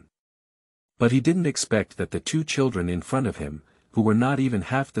profession. But he didn't expect that the two children in front of him, who were not even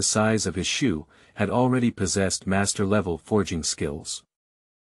half the size of his shoe, had already possessed master-level forging skills.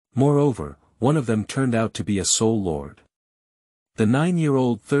 Moreover, one of them turned out to be a soul lord. The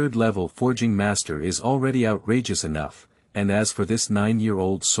 9-year-old third-level forging master is already outrageous enough, and as for this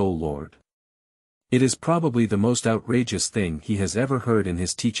 9-year-old soul lord, it is probably the most outrageous thing he has ever heard in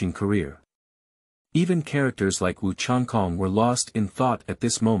his teaching career. Even characters like Wu Changkong were lost in thought at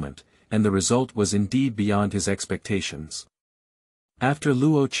this moment, and the result was indeed beyond his expectations. After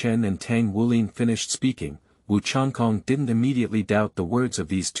Luo Chen and Tang Wulin finished speaking, Wu Changkong didn't immediately doubt the words of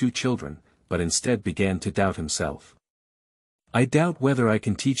these two children, but instead began to doubt himself. I doubt whether I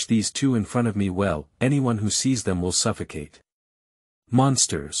can teach these two in front of me well, anyone who sees them will suffocate.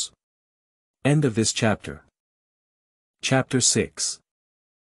 Monsters. End of this chapter. Chapter 6.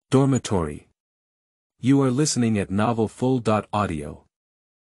 Dormitory. You are listening at novelfull.audio.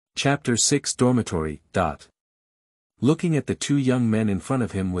 Chapter 6 Dormitory. Looking at the two young men in front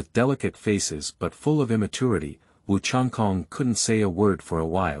of him with delicate faces but full of immaturity, Wu Changkong couldn't say a word for a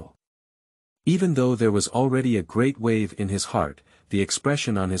while. Even though there was already a great wave in his heart, the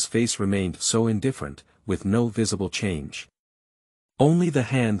expression on his face remained so indifferent, with no visible change. Only the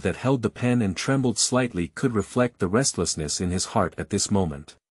hand that held the pen and trembled slightly could reflect the restlessness in his heart at this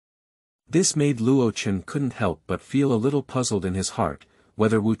moment. This made Luo Chen couldn't help but feel a little puzzled in his heart,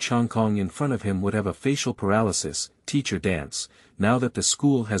 whether Wu Changkong in front of him would have a facial paralysis, teacher dance, now that the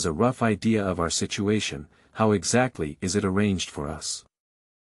school has a rough idea of our situation, how exactly is it arranged for us?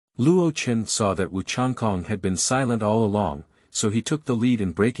 Luo Chen saw that Wu Changkong had been silent all along, so he took the lead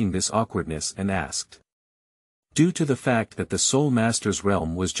in breaking this awkwardness and asked. Due to the fact that the Soul Master's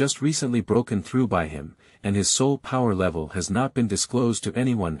realm was just recently broken through by him, and his soul power level has not been disclosed to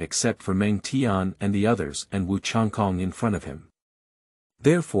anyone except for Meng Tian and the others and Wu Changkong in front of him.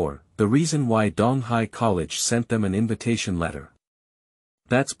 Therefore, the reason why Donghai College sent them an invitation letter.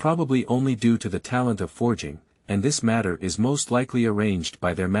 That's probably only due to the talent of forging, and this matter is most likely arranged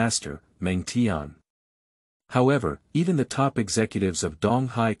by their master, Meng Tian. However, even the top executives of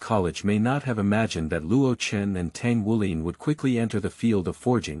Donghai College may not have imagined that Luo Chen and Tang Wulin would quickly enter the field of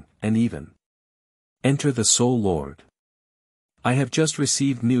forging, and even enter the Soul Lord. I have just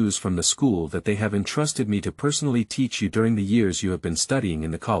received news from the school that they have entrusted me to personally teach you during the years you have been studying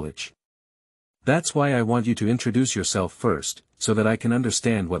in the college. That's why I want you to introduce yourself first, so that I can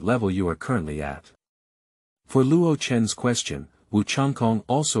understand what level you are currently at. For Luo Chen's question, Wu Changkong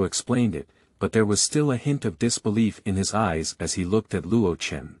also explained it, but there was still a hint of disbelief in his eyes as he looked at Luo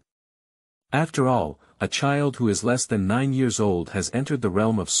Chen. After all, a child who is less than 9 years old has entered the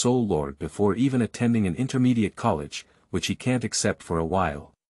realm of Soul Lord before even attending an intermediate college, which he can't accept for a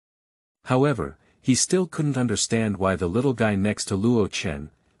while. However, he still couldn't understand why the little guy next to Luo Chen,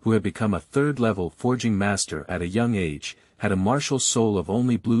 who had become a third-level forging master at a young age, had a martial soul of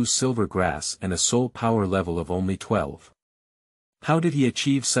only blue-silver grass and a soul power level of only 12. How did he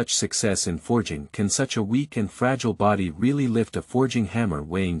achieve such success in forging? Can such a weak and fragile body really lift a forging hammer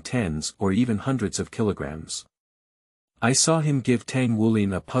weighing tens or even hundreds of kilograms? I saw him give Tang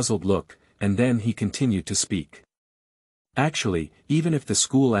Wulin a puzzled look, and then he continued to speak. Actually, even if the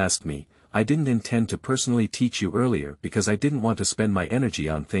school asked me, I didn't intend to personally teach you earlier because I didn't want to spend my energy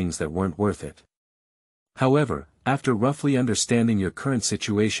on things that weren't worth it. However, after roughly understanding your current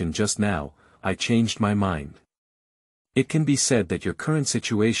situation just now, I changed my mind. It can be said that your current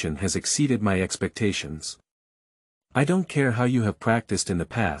situation has exceeded my expectations. I don't care how you have practiced in the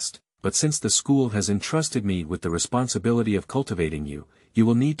past, but since the school has entrusted me with the responsibility of cultivating you, you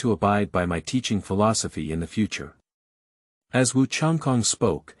will need to abide by my teaching philosophy in the future. As Wu Changkong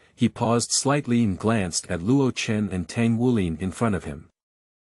spoke, he paused slightly and glanced at Luo Chen and Tang Wulin in front of him.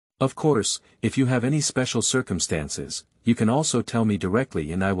 Of course, if you have any special circumstances, you can also tell me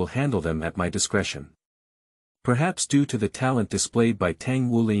directly and I will handle them at my discretion. Perhaps due to the talent displayed by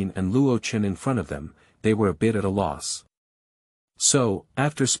Tang Wulin and Luo Chen in front of them, they were a bit at a loss. So,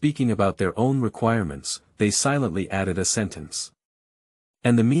 after speaking about their own requirements, they silently added a sentence.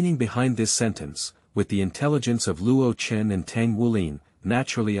 And the meaning behind this sentence, with the intelligence of Luo Chen and Tang Wulin,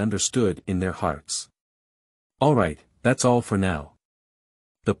 naturally understood in their hearts. Alright, that's all for now.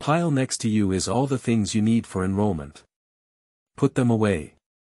 The pile next to you is all the things you need for enrollment. Put them away.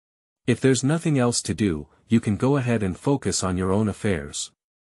 If there's nothing else to do, you can go ahead and focus on your own affairs.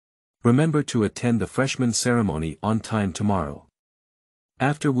 Remember to attend the freshman ceremony on time tomorrow.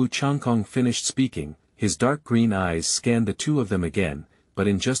 After Wu Changkong finished speaking, his dark green eyes scanned the two of them again, but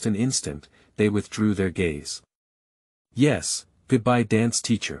in just an instant, they withdrew their gaze. Yes, goodbye dance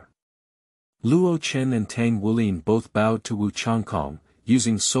teacher. Luo Chen and Tang Wulin both bowed to Wu Changkong,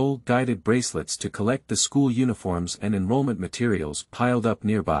 using soul-guided bracelets to collect the school uniforms and enrollment materials piled up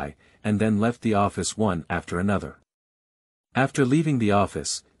nearby, and then left the office one after another. After leaving the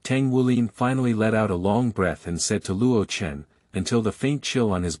office, Tang Wulin finally let out a long breath and said to Luo Chen, until the faint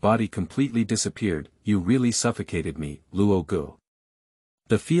chill on his body completely disappeared, "You really suffocated me, Luo Gu.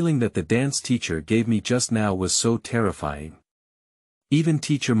 The feeling that the dance teacher gave me just now was so terrifying. Even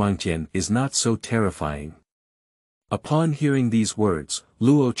teacher Mangtian is not so terrifying." Upon hearing these words,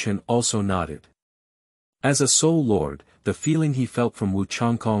 Luo Chen also nodded. As a soul lord, the feeling he felt from Wu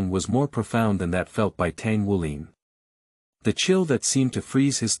Changkong was more profound than that felt by Tang Wulin. The chill that seemed to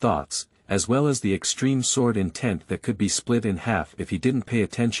freeze his thoughts, as well as the extreme sword intent that could be split in half if he didn't pay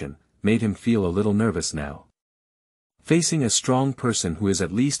attention, made him feel a little nervous now. Facing a strong person who is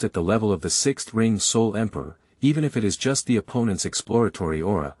at least at the level of the sixth ring Soul Emperor, even if it is just the opponent's exploratory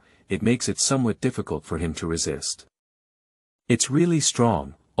aura, it makes it somewhat difficult for him to resist. It's really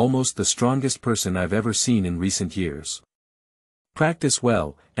strong, almost the strongest person I've ever seen in recent years. Practice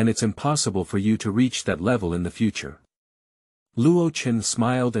well, and it's impossible for you to reach that level in the future. Luo Chen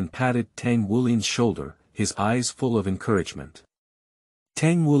smiled and patted Tang Wulin's shoulder, his eyes full of encouragement.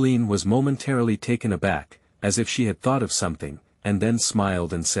 Tang Wulin was momentarily taken aback, as if she had thought of something, and then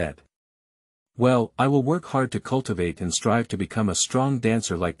smiled and said, "Well, I will work hard to cultivate and strive to become a strong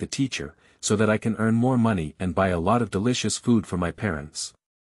dancer like the teacher, so that I can earn more money and buy a lot of delicious food for my parents."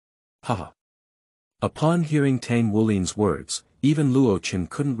 Haha. Upon hearing Tang Wulin's words, even Luo Chen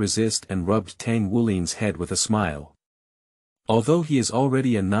couldn't resist and rubbed Tang Wulin's head with a smile. Although he is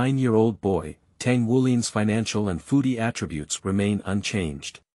already a 9-year-old boy, Tang Wulin's financial and foodie attributes remain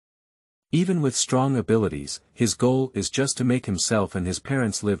unchanged. Even with strong abilities, his goal is just to make himself and his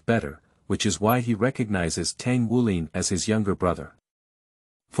parents live better, which is why he recognizes Tang Wulin as his younger brother.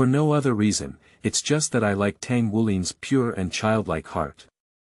 For no other reason, it's just that I like Tang Wulin's pure and childlike heart.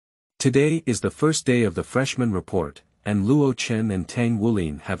 Today is the first day of the freshman report, and Luo Chen and Tang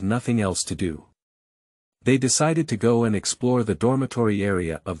Wulin have nothing else to do. They decided to go and explore the dormitory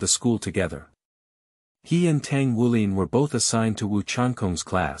area of the school together. He and Tang Wulin were both assigned to Wu Changkong's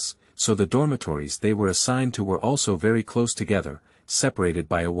class, so the dormitories they were assigned to were also very close together, separated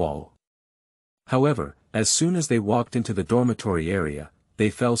by a wall. However, as soon as they walked into the dormitory area, they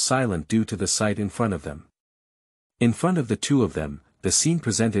fell silent due to the sight in front of them. In front of the two of them, the scene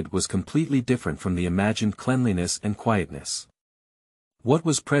presented was completely different from the imagined cleanliness and quietness. What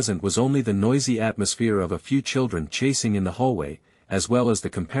was present was only the noisy atmosphere of a few children chasing in the hallway, as well as the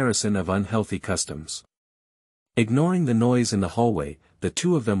comparison of unhealthy customs. Ignoring the noise in the hallway, the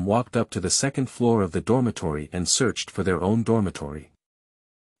two of them walked up to the second floor of the dormitory and searched for their own dormitory.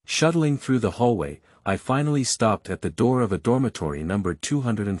 Shuttling through the hallway, I finally stopped at the door of a dormitory numbered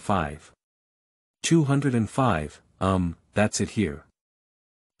 205. 205, that's it here.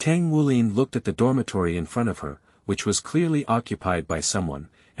 Tang Wulin looked at the dormitory in front of her, which was clearly occupied by someone,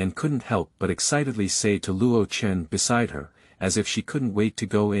 and couldn't help but excitedly say to Luo Chen beside her, as if she couldn't wait to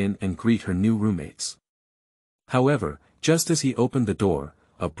go in and greet her new roommates. However, just as he opened the door,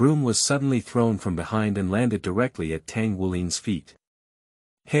 a broom was suddenly thrown from behind and landed directly at Tang Wulin's feet.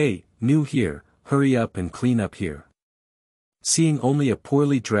 "Hey, new here, hurry up and clean up here." Seeing only a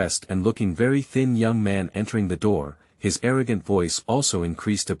poorly dressed and looking very thin young man entering the door, his arrogant voice also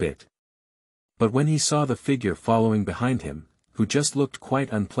increased a bit. But when he saw the figure following behind him, who just looked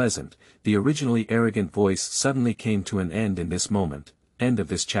quite unpleasant, the originally arrogant voice suddenly came to an end in this moment. End of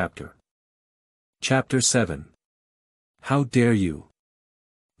this chapter. Chapter 7. How dare you?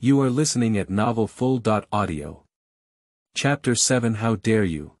 You are listening at novelfull.audio. Chapter 7. How dare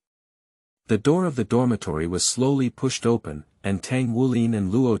you? The door of the dormitory was slowly pushed open, and Tang Wulin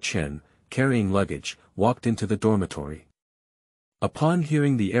and Luo Chen, carrying luggage, walked into the dormitory. Upon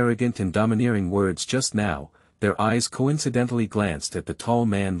hearing the arrogant and domineering words just now, their eyes coincidentally glanced at the tall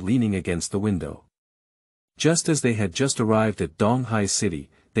man leaning against the window. Just as they had just arrived at Donghai city,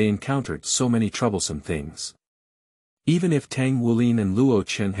 they encountered so many troublesome things. Even if Tang Wulin and Luo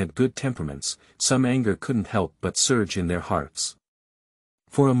Chen had good temperaments, some anger couldn't help but surge in their hearts.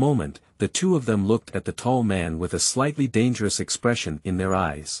 For a moment, the two of them looked at the tall man with a slightly dangerous expression in their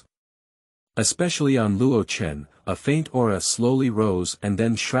eyes. Especially on Luo Chen, a faint aura slowly rose and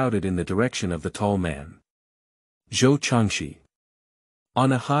then shrouded in the direction of the tall man. Zhou Changxi.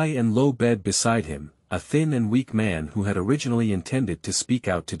 On a high and low bed beside him, a thin and weak man who had originally intended to speak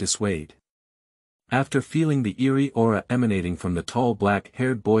out to dissuade. After feeling the eerie aura emanating from the tall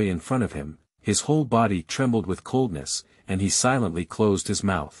black-haired boy in front of him, his whole body trembled with coldness, and he silently closed his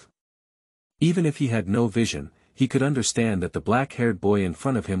mouth. Even if he had no vision, he could understand that the black-haired boy in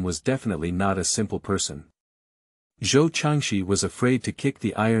front of him was definitely not a simple person. Zhou Changxi was afraid to kick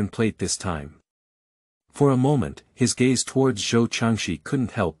the iron plate this time. For a moment, his gaze towards Zhou Changxi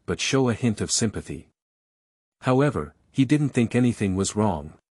couldn't help but show a hint of sympathy. However, he didn't think anything was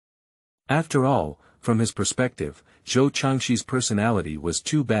wrong. After all, from his perspective, Zhou Changxi's personality was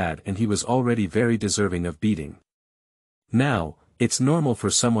too bad and he was already very deserving of beating. Now, it's normal for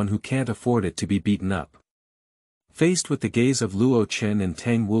someone who can't afford it to be beaten up. Faced with the gaze of Luo Chen and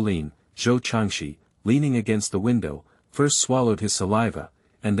Tang Wulin, Zhou Changxi, leaning against the window, first swallowed his saliva,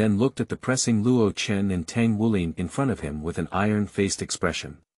 and then looked at the pressing Luo Chen and Tang Wulin in front of him with an iron-faced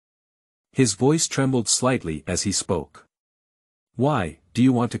expression. His voice trembled slightly as he spoke. "Why, do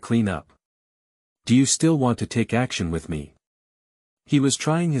you want to clean up? Do you still want to take action with me?" He was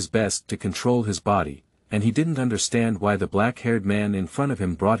trying his best to control his body, and he didn't understand why the black-haired man in front of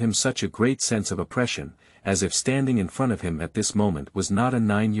him brought him such a great sense of oppression, as if standing in front of him at this moment was not a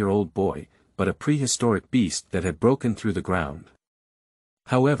 9-year-old boy, but a prehistoric beast that had broken through the ground.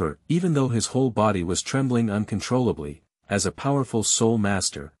 However, even though his whole body was trembling uncontrollably, as a powerful soul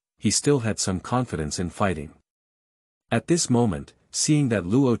master, he still had some confidence in fighting. At this moment, seeing that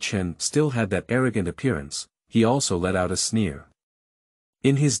Luo Chen still had that arrogant appearance, he also let out a sneer.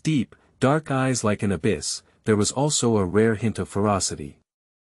 In his deep, dark eyes like an abyss, there was also a rare hint of ferocity.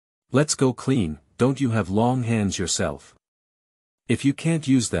 "Let's go clean, don't you have long hands yourself? If you can't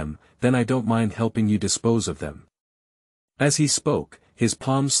use them, then I don't mind helping you dispose of them." As he spoke, his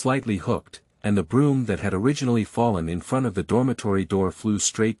palms slightly hooked, and the broom that had originally fallen in front of the dormitory door flew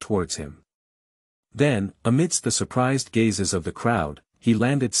straight towards him. Then, amidst the surprised gazes of the crowd, he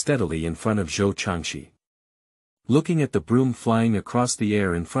landed steadily in front of Zhou Changxi. Looking at the broom flying across the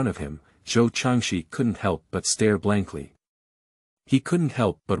air in front of him, Zhou Changxi couldn't help but stare blankly. He couldn't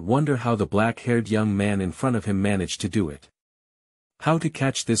help but wonder how the black-haired young man in front of him managed to do it. How to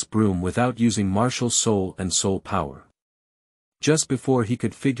catch this broom without using martial soul and soul power. Just before he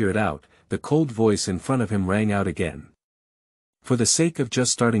could figure it out, the cold voice in front of him rang out again. "For the sake of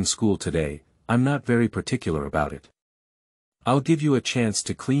just starting school today, I'm not very particular about it. I'll give you a chance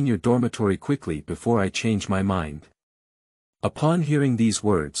to clean your dormitory quickly before I change my mind." Upon hearing these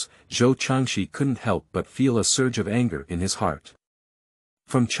words, Zhou Changxi couldn't help but feel a surge of anger in his heart.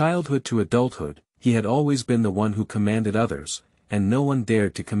 From childhood to adulthood, he had always been the one who commanded others, and no one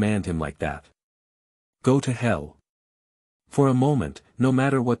dared to command him like that. Go to hell. For a moment, no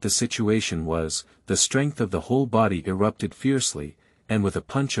matter what the situation was, the strength of the whole body erupted fiercely, and with a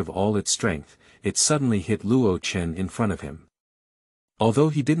punch of all its strength, it suddenly hit Luo Chen in front of him. Although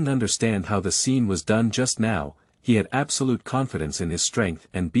he didn't understand how the scene was done just now, he had absolute confidence in his strength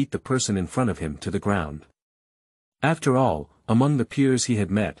and beat the person in front of him to the ground. After all, among the peers he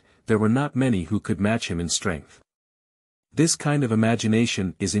had met, there were not many who could match him in strength. This kind of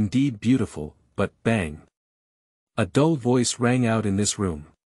imagination is indeed beautiful, but bang! A dull voice rang out in this room.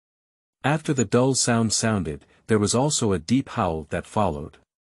 After the dull sound sounded, there was also a deep howl that followed.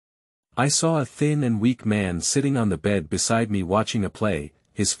 I saw a thin and weak man sitting on the bed beside me watching a play,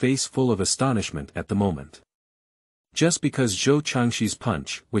 his face full of astonishment at the moment. Just because Zhou Changshi's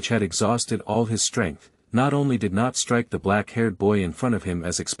punch, which had exhausted all his strength, not only did not strike the black-haired boy in front of him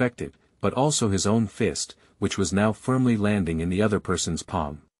as expected, but also his own fist, which was now firmly landing in the other person's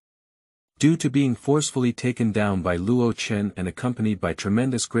palm. Due to being forcefully taken down by Luo Chen and accompanied by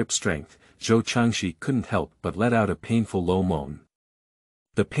tremendous grip strength, Zhou Changshi couldn't help but let out a painful low moan.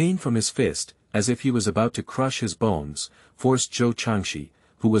 The pain from his fist, as if he was about to crush his bones, forced Zhou Changshi,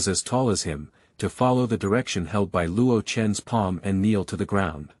 who was as tall as him, to follow the direction held by Luo Chen's palm and kneel to the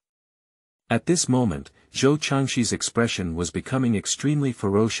ground. At this moment, Zhou Changshi's expression was becoming extremely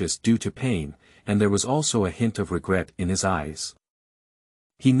ferocious due to pain, and there was also a hint of regret in his eyes.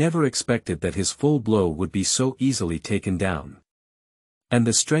 He never expected that his full blow would be so easily taken down. And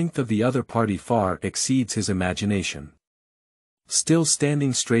the strength of the other party far exceeds his imagination. Still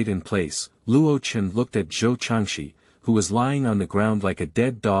standing straight in place, Luo Chen looked at Zhou Changshi, who was lying on the ground like a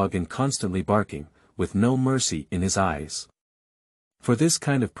dead dog and constantly barking, with no mercy in his eyes. For this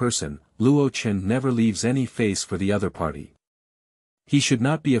kind of person, Luo Chen never leaves any face for the other party. He should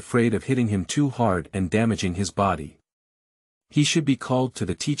not be afraid of hitting him too hard and damaging his body. He should be called to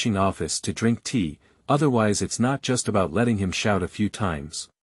the teaching office to drink tea, otherwise it's not just about letting him shout a few times.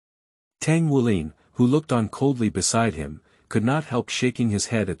 Tang Wulin, who looked on coldly beside him, could not help shaking his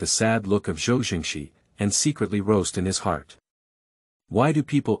head at the sad look of Zhou Jingxi, and secretly roast in his heart. Why do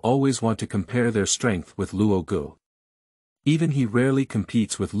people always want to compare their strength with Luo Gu? Even he rarely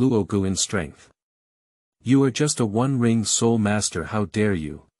competes with Luo Gu in strength. You are just a one-ring soul master, how dare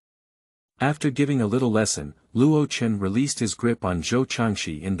you? After giving a little lesson, Luo Chen released his grip on Zhou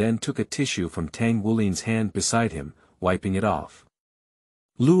Changshi and then took a tissue from Tang Wulin's hand beside him, wiping it off.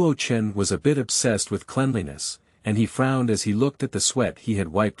 Luo Chen was a bit obsessed with cleanliness, and he frowned as he looked at the sweat he had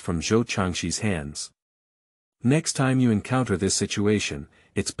wiped from Zhou Changshi's hands. Next time you encounter this situation,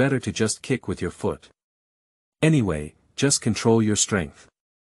 it's better to just kick with your foot. Anyway, just control your strength.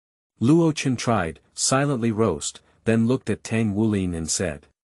 Luo Chen tried, silently roast, then looked at Tang Wulin and said.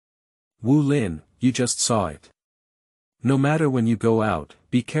 Wu Lin, you just saw it. No matter when you go out,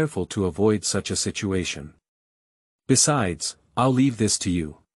 be careful to avoid such a situation. Besides, I'll leave this to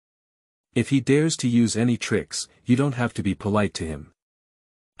you. If he dares to use any tricks, you don't have to be polite to him.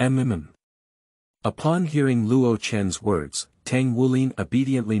 Upon hearing Luo Chen's words, Tang Wulin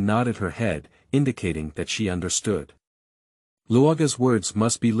obediently nodded her head, indicating that she understood. Luoga's words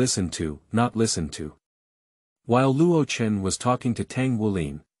must be listened to, not listened to. While Luo Chen was talking to Tang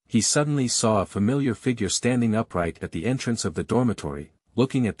Wulin, he suddenly saw a familiar figure standing upright at the entrance of the dormitory,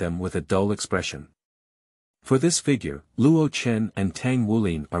 looking at them with a dull expression. For this figure, Luo Chen and Tang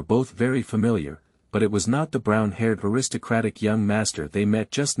Wulin are both very familiar, but it was not the brown-haired aristocratic young master they met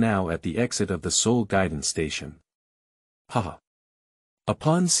just now at the exit of the Soul Guidance Station. Haha.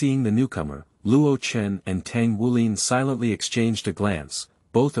 Upon seeing the newcomer, Luo Chen and Tang Wulin silently exchanged a glance,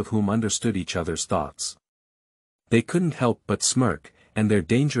 both of whom understood each other's thoughts. They couldn't help but smirk, and their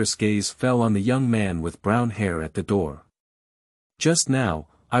dangerous gaze fell on the young man with brown hair at the door. Just now,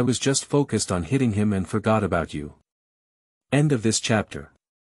 I was just focused on hitting him and forgot about you. End of this chapter.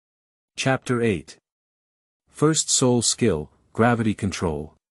 Chapter 8. First Soul Skill, Gravity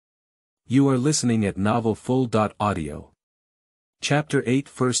Control. You are listening at novelfull.audio. Chapter 8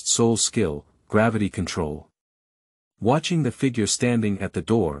 First Soul Skill, Gravity Control. Watching the figure standing at the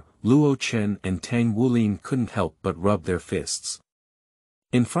door, Luo Chen and Tang Wulin couldn't help but rub their fists.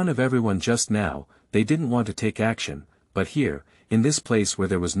 In front of everyone just now, they didn't want to take action, but here, in this place where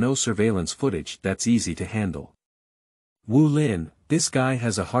there was no surveillance footage, that's easy to handle. Wu Lin, this guy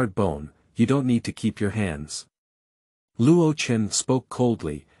has a hard bone, you don't need to keep your hands. Luo Chen spoke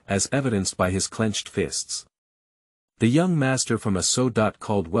coldly, as evidenced by his clenched fists. The young master from a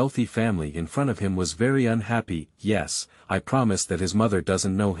so-called wealthy family in front of him was very unhappy. Yes, I promise that his mother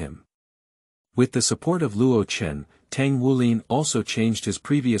doesn't know him. With the support of Luo Chen, Tang Wulin also changed his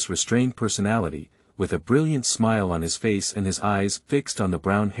previous restrained personality, with a brilliant smile on his face and his eyes fixed on the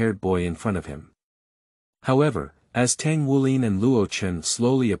brown-haired boy in front of him. However, as Tang Wulin and Luo Chen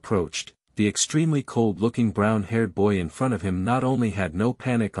slowly approached, the extremely cold-looking brown-haired boy in front of him not only had no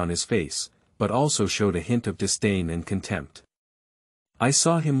panic on his face, but also showed a hint of disdain and contempt. I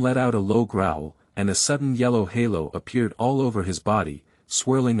saw him let out a low growl, and a sudden yellow halo appeared all over his body,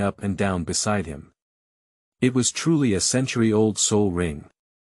 swirling up and down beside him. It was truly a century-old soul ring.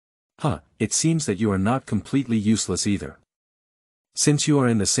 It seems that you are not completely useless either. Since you are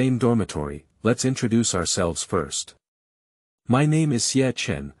in the same dormitory, let's introduce ourselves first. My name is Luo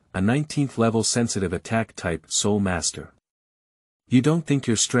Chen, a 19th level sensitive attack type soul master. You don't think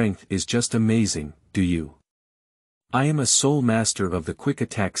your strength is just amazing, do you? I am a soul master of the quick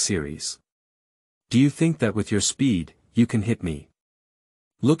attack series. Do you think that with your speed, you can hit me?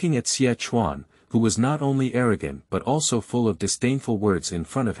 Looking at Xie Chuan, who was not only arrogant but also full of disdainful words in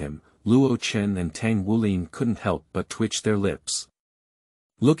front of him, Luo Chen and Tang Wulin couldn't help but twitch their lips.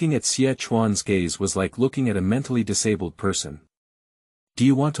 Looking at Xie Chuan's gaze was like looking at a mentally disabled person. Do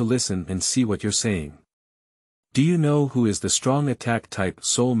you want to listen and see what you're saying? Do you know who is the strong attack type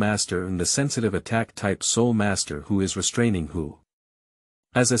soul master and the sensitive attack type soul master who is restraining who?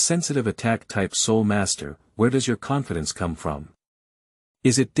 As a sensitive attack type soul master, where does your confidence come from?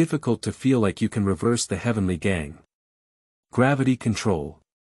 Is it difficult to feel like you can reverse the heavenly gang? Gravity control.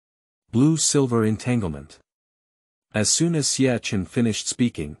 Blue-silver entanglement. As soon as Xie Chen finished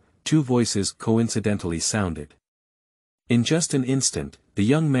speaking, two voices coincidentally sounded. In just an instant, the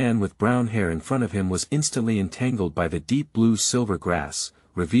young man with brown hair in front of him was instantly entangled by the deep blue-silver grass,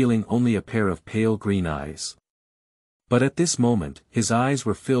 revealing only a pair of pale green eyes. But at this moment, his eyes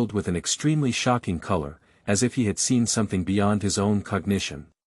were filled with an extremely shocking color, as if he had seen something beyond his own cognition.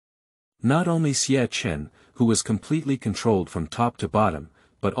 Not only Xie Chen, who was completely controlled from top to bottom,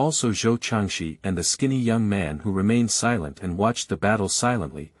 but also Zhou Changxi and the skinny young man who remained silent and watched the battle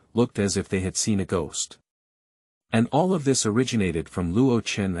silently, looked as if they had seen a ghost. And all of this originated from Luo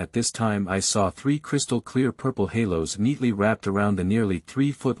Chen. At this time I saw 3 crystal-clear purple halos neatly wrapped around the nearly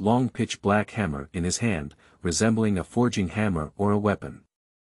 3-foot-long pitch-black hammer in his hand, resembling a forging hammer or a weapon.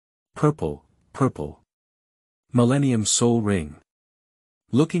 Purple. Millennium Soul Ring.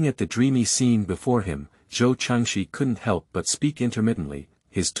 Looking at the dreamy scene before him, Zhou Changxi couldn't help but speak intermittently,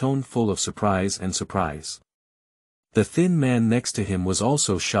 his tone full of surprise. The thin man next to him was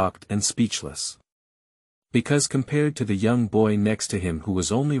also shocked and speechless. Because compared to the young boy next to him who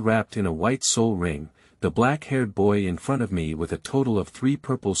was only wrapped in a white soul ring, the black-haired boy in front of me with a total of 3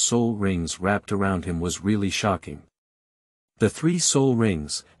 purple soul rings wrapped around him was really shocking. The 3 soul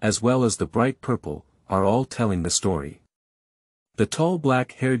rings, as well as the bright purple, are all telling the story. The tall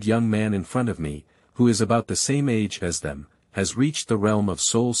black-haired young man in front of me, who is about the same age as them, has reached the realm of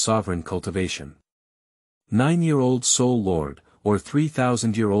soul sovereign cultivation. 9-year-old soul lord, or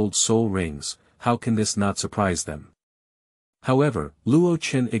 3,000-year-old soul rings, how can this not surprise them? However, Luo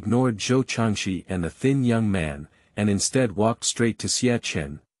Chen ignored Zhou Changxi and the thin young man, and instead walked straight to Xie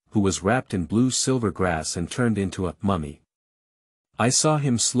Chen, who was wrapped in blue-silver grass and turned into a mummy. I saw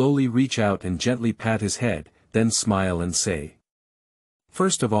him slowly reach out and gently pat his head, then smile and say,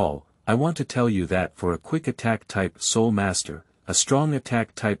 "First of all, I want to tell you that for a quick attack type soul master, a strong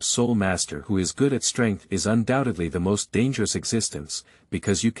attack type soul master who is good at strength is undoubtedly the most dangerous existence,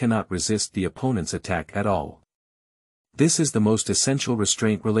 because you cannot resist the opponent's attack at all. This is the most essential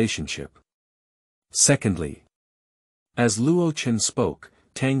restraint relationship." Secondly, as Luo Chen spoke,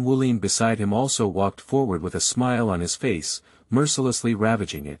 Tang Wulin beside him also walked forward with a smile on his face, mercilessly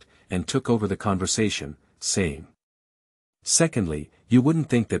ravaging it, and took over the conversation, saying, "Secondly, you wouldn't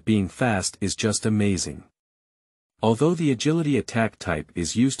think that being fast is just amazing. Although the agility attack type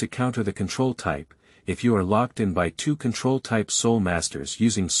is used to counter the control type, if you are locked in by 2 control type soul masters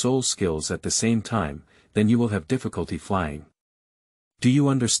using soul skills at the same time, then you will have difficulty flying. Do you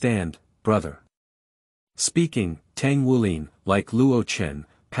understand, brother?" Speaking, Tang Wulin, like Luo Chen,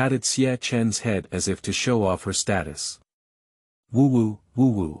 patted Xie Chen's head as if to show off her status.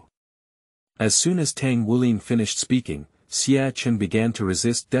 Woo-woo. As soon as Tang Wulin finished speaking, Xie Chen began to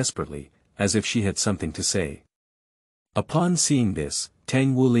resist desperately, as if she had something to say. Upon seeing this,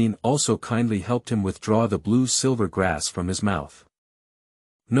 Tang Wulin also kindly helped him withdraw the blue-silver grass from his mouth.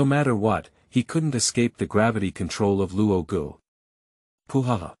 No matter what, he couldn't escape the gravity control of Luo Gu.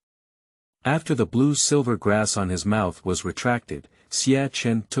 Puhaha. After the blue-silver grass on his mouth was retracted, Xie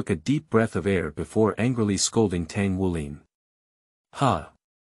Chen took a deep breath of air before angrily scolding Tang Wulin.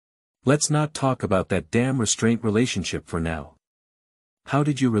 Let's not talk about that damn restraint relationship for now. How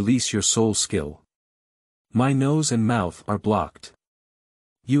did you release your soul skill? My nose and mouth are blocked.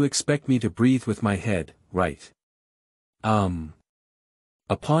 You expect me to breathe with my head, right?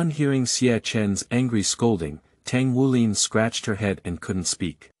 Upon hearing Xie Chen's angry scolding, Tang Wulin scratched her head and couldn't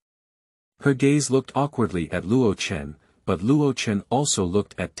speak. Her gaze looked awkwardly at Luo Chen, but Luo Chen also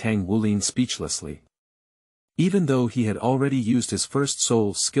looked at Tang Wulin speechlessly. Even though he had already used his first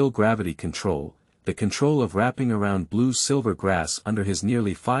soul skill gravity control, the control of wrapping around blue-silver grass under his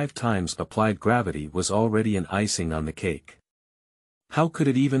nearly 5 times applied gravity was already an icing on the cake. How could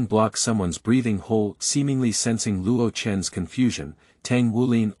it even block someone's breathing hole? Seemingly sensing Luo Chen's confusion, Tang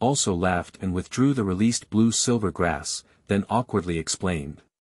Wulin also laughed and withdrew the released blue-silver grass, then awkwardly explained.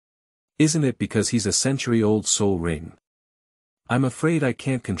 Isn't it because he's a century-old soul ring? I'm afraid I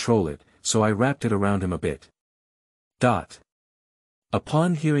can't control it, so I wrapped it around him a bit.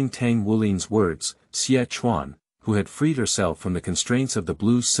 Upon hearing Tang Wulin's words, Xie Chuan, who had freed herself from the constraints of the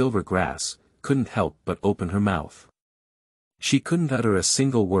blue-silver grass, couldn't help but open her mouth. She couldn't utter a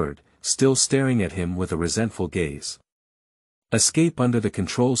single word, still staring at him with a resentful gaze. Escape under the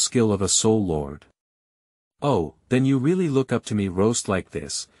control skill of a soul lord. Oh, then you really look up to me roast like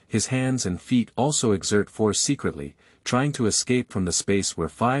this. His hands and feet also exert force secretly, trying to escape from the space where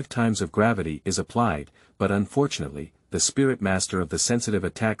 5 times of gravity is applied, but unfortunately, the spirit master of the sensitive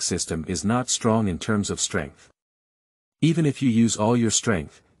attack system is not strong in terms of strength. Even if you use all your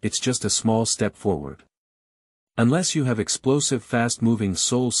strength, it's just a small step forward. Unless you have explosive fast-moving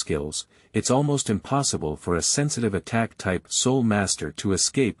soul skills, it's almost impossible for a sensitive attack-type soul master to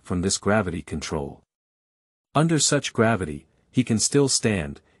escape from this gravity control. Under such gravity, he can still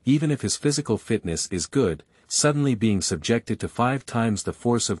stand, even if his physical fitness is good. Suddenly being subjected to 5 times the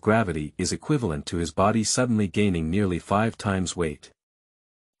force of gravity is equivalent to his body suddenly gaining nearly 5 times weight.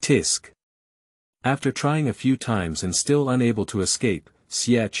 Tisk. After trying a few times and still unable to escape,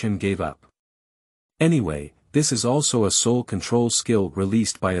 Xie Chen gave up. Anyway, this is also a soul control skill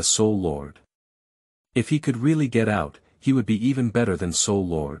released by a soul lord. If he could really get out, he would be even better than soul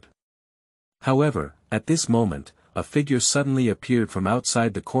lord. However, at this moment, a figure suddenly appeared from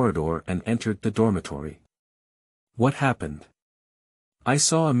outside the corridor and entered the dormitory. What happened? I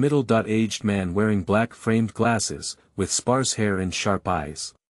saw a middle-aged man wearing black-framed glasses, with sparse hair and sharp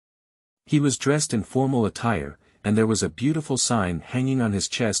eyes. He was dressed in formal attire, and there was a beautiful sign hanging on his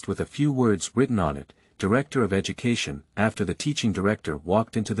chest with a few words written on it, Director of Education. After the teaching director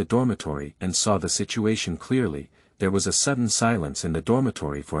walked into the dormitory and saw the situation clearly, there was a sudden silence in the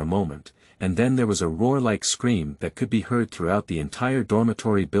dormitory for a moment, and then there was a roar-like scream that could be heard throughout the entire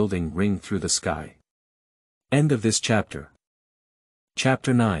dormitory building ring through the sky. End of this chapter.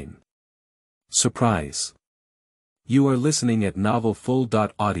 Chapter 9. Surprise. You are listening at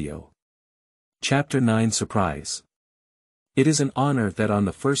novelfull.audio. Chapter 9 Surprise. It is an honor that on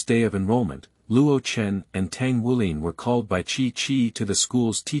the first day of enrollment, Luo Chen and Tang Wulin were called by Chi to the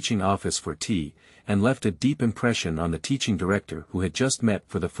school's teaching office for tea, and left a deep impression on the teaching director who had just met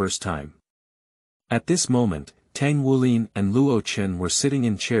for the first time. At this moment, Tang Wulin and Luo Chen were sitting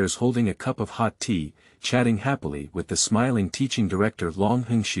in chairs holding a cup of hot tea, chatting happily with the smiling teaching director Long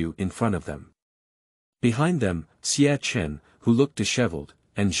Hengshu in front of them. Behind them, Xie Chen, who looked disheveled,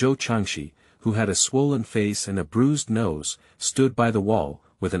 and Zhou Changxi, who had a swollen face and a bruised nose, stood by the wall,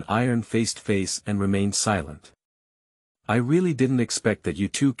 with an iron-faced face and remained silent. I really didn't expect that you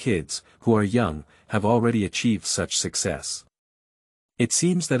 2 kids, who are young, have already achieved such success. It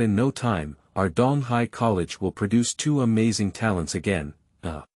seems that in no time, our Donghai College will produce 2 amazing talents again.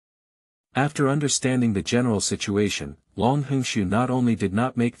 After understanding the general situation, Long Hengshu not only did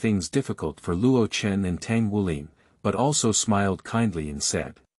not make things difficult for Luo Chen and Tang Wulin, but also smiled kindly and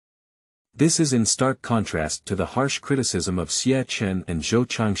said. This is in stark contrast to the harsh criticism of Xie Chen and Zhou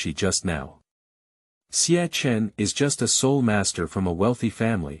Changxi just now. Xie Chen is just a soul master from a wealthy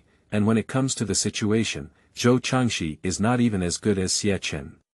family, and when it comes to the situation, Zhou Changxi is not even as good as Xie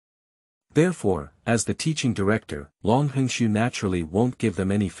Chen. Therefore, as the teaching director, Long Hengshu naturally won't give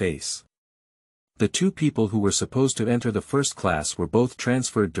them any face. The 2 people who were supposed to enter the first class were both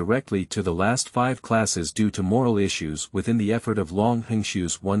transferred directly to the last 5 classes due to moral issues within the effort of Long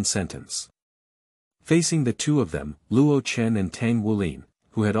Hengshu's one sentence. Facing the 2 of them, Luo Chen and Tang Wulin,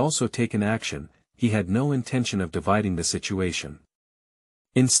 who had also taken action, he had no intention of dividing the situation.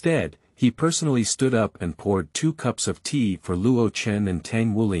 Instead, he personally stood up and poured 2 cups of tea for Luo Chen and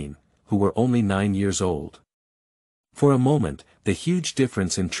Tang Wulin, who were only 9 years old. For a moment, the huge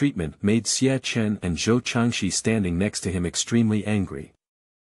difference in treatment made Xie Chen and Zhou Changxi standing next to him extremely angry.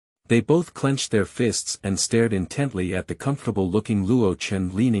 They both clenched their fists and stared intently at the comfortable-looking Luo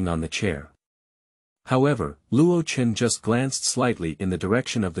Chen leaning on the chair. However, Luo Chen just glanced slightly in the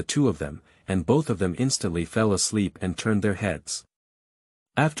direction of the 2 of them, and both of them instantly fell asleep and turned their heads.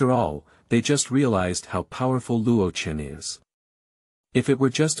 After all, they just realized how powerful Luo Chen is. If it were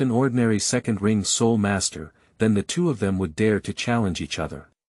just an ordinary second-ring soul master, then the 2 of them would dare to challenge each other.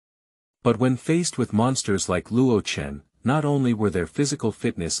 But when faced with monsters like Luo Chen, not only were their physical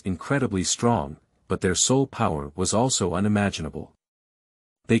fitness incredibly strong, but their soul power was also unimaginable.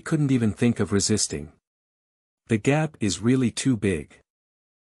 They couldn't even think of resisting. The gap is really too big.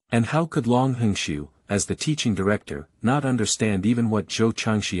 And how could Long Hengshu, as the teaching director, not understand even what Zhou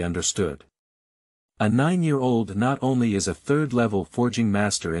Changxi understood. A 9-year-old not only is a third-level forging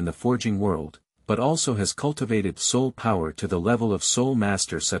master in the forging world, but also has cultivated soul power to the level of soul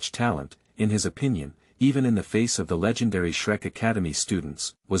master. Such talent, in his opinion, even in the face of the legendary Shrek Academy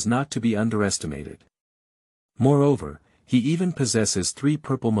students, was not to be underestimated. Moreover, he even possesses 3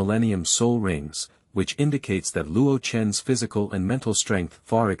 purple millennium soul rings, which indicates that Luo Chen's physical and mental strength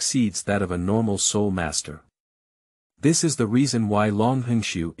far exceeds that of a normal soul master. This is the reason why Long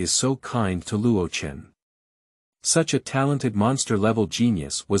Hengxiu is so kind to Luo Chen. Such a talented monster-level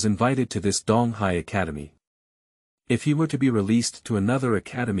genius was invited to this Donghai Academy. If he were to be released to another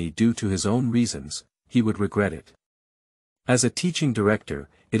academy due to his own reasons, he would regret it. As a teaching director,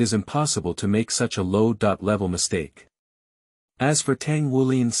 it is impossible to make such a low-level mistake. As for Tang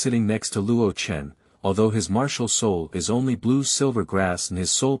Wulin sitting next to Luo Chen, although his martial soul is only blue silver grass and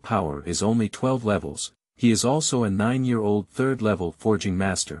his soul power is only 12 levels, he is also a 9-year-old third-level forging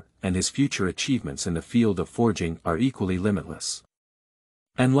master, and his future achievements in the field of forging are equally limitless.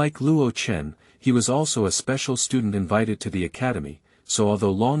 And like Luo Chen, he was also a special student invited to the academy, so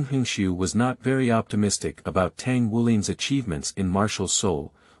although Long Hengxiu was not very optimistic about Tang Wulin's achievements in martial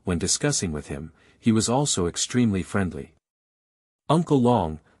soul, when discussing with him, he was also extremely friendly. "Uncle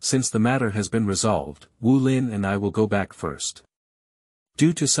Long, since the matter has been resolved, Wu Lin and I will go back first.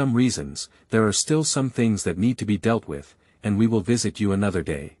 Due to some reasons, there are still some things that need to be dealt with, and we will visit you another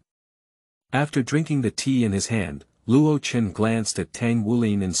day." After drinking the tea in his hand, Luo Chen glanced at Tang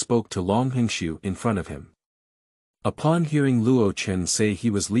Wulin and spoke to Long Hengxiu in front of him. Upon hearing Luo Chen say he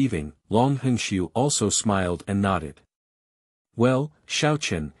was leaving, Long Hengxiu also smiled and nodded. "Well,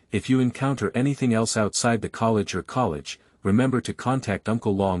 Xiaochen, if you encounter anything else outside the college, remember to contact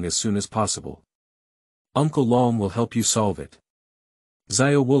Uncle Long as soon as possible. Uncle Long will help you solve it.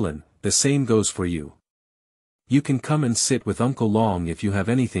 Xiao Wulin, the same goes for you. You can come and sit with Uncle Long if you have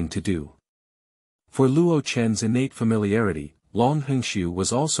anything to do." For Luo Chen's innate familiarity, Long Hengxiu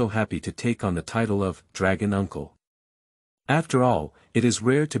was also happy to take on the title of Dragon Uncle. After all, it is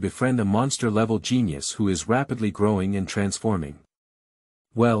rare to befriend a monster-level genius who is rapidly growing and transforming.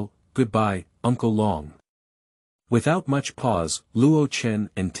 "Well, goodbye, Uncle Long." Without much pause, Luo Chen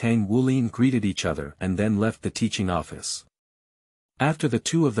and Tang Wulin greeted each other and then left the teaching office. After the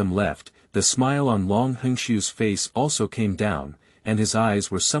two of them left, the smile on Long Hengxiu's face also came down, and his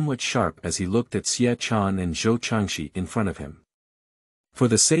eyes were somewhat sharp as he looked at Xie Chan and Zhou Changxi in front of him. For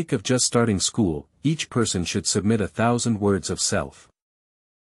the sake of just starting school, each person should submit 1,000 words of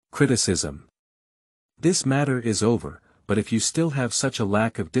self-criticism. This matter is over, but if you still have such a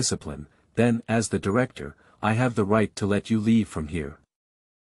lack of discipline, then, as the director, I have the right to let you leave from here.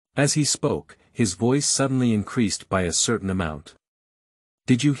 As he spoke, his voice suddenly increased by a certain amount.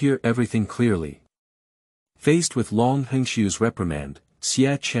 Did you hear everything clearly? Faced with Long Hengxiu's reprimand,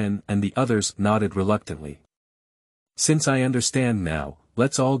 Xie Chen and the others nodded reluctantly. Since I understand now,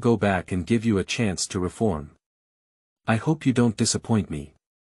 let's all go back and give you a chance to reform. I hope you don't disappoint me.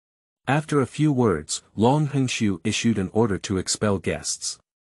 After a few words, Long Hengxiu issued an order to expel guests.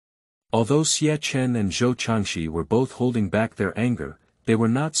 Although Xie Chen and Zhou Changxi were both holding back their anger, they were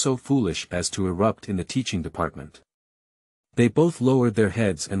not so foolish as to erupt in the teaching department. They both lowered their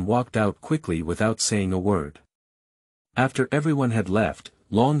heads and walked out quickly without saying a word. After everyone had left,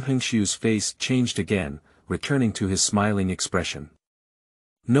 Long Hengxiu's face changed again, returning to his smiling expression.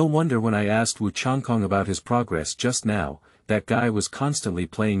 No wonder when I asked Wu Changkong about his progress just now, that guy was constantly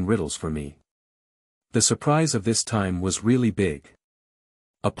playing riddles for me. The surprise of this time was really big.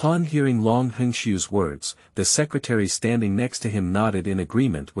 Upon hearing Long Hengxiu's words, the secretary standing next to him nodded in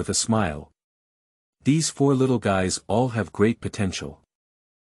agreement with a smile. These 4 little guys all have great potential.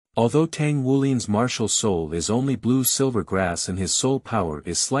 Although Tang Wulin's martial soul is only blue silver grass and his soul power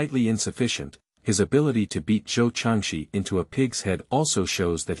is slightly insufficient, his ability to beat Zhou Changxi into a pig's head also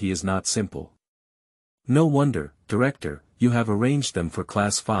shows that he is not simple. No wonder, director, you have arranged them for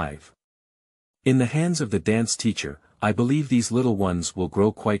class 5. In the hands of the dance teacher, I believe these little ones will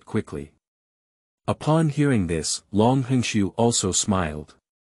grow quite quickly. Upon hearing this, Long Hengxiu also smiled.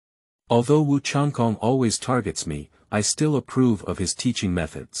 Although Wu Changkong always targets me, I still approve of his teaching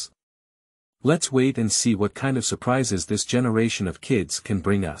methods. Let's wait and see what kind of surprises this generation of kids can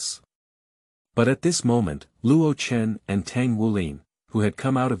bring us. But at this moment, Luo Chen and Tang Wulin, who had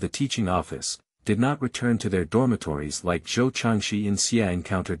come out of the teaching office, did not return to their dormitories like Zhou Changxi and Xie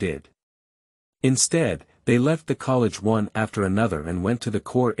Encounter did. Instead, they left the college one after another and went to the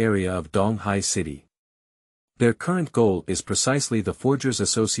core area of Donghai City. Their current goal is precisely the Forgers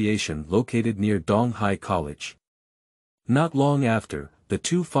Association located near Donghai College. Not long after, the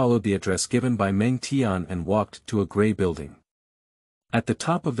two followed the address given by Meng Tian and walked to a gray building. At the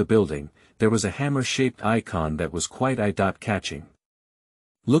top of the building, there was a hammer-shaped icon that was quite eye-catching.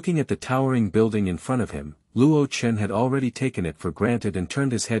 Looking at the towering building in front of him, Luo Chen had already taken it for granted and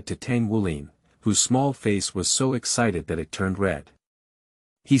turned his head to Tang Wulin, whose small face was so excited that it turned red.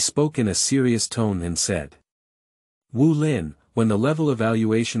 He spoke in a serious tone and said, "Wu Lin, when the level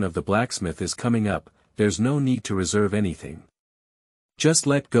evaluation of the blacksmith is coming up, there's no need to reserve anything. Just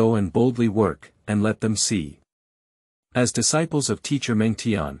let go and boldly work, and let them see. As disciples of teacher Meng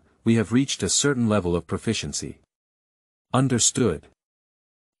Tian, we have reached a certain level of proficiency." Understood.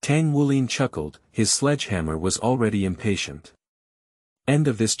 Tang Wulin chuckled, his sledgehammer was already impatient. End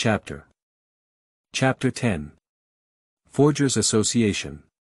of this chapter. Chapter 10. Forgers Association.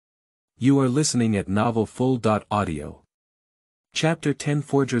 You are listening at novelfull.audio. Chapter 10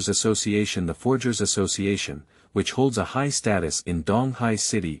 Forgers Association. The Forgers Association, which holds a high status in Donghai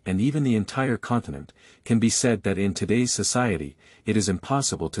City and even the entire continent, can be said that in today's society, it is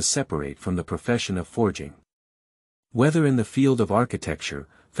impossible to separate from the profession of forging. Whether in the field of architecture,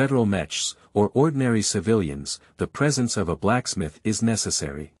 federal mechs, or ordinary civilians, the presence of a blacksmith is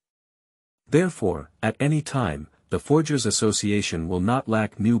necessary. Therefore, at any time, the Forgers Association will not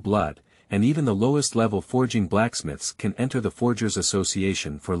lack new blood, and even the lowest level forging blacksmiths can enter the Forgers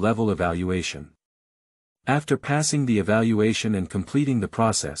Association for level evaluation. After passing the evaluation and completing the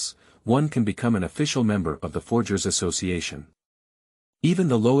process, one can become an official member of the Forgers Association. Even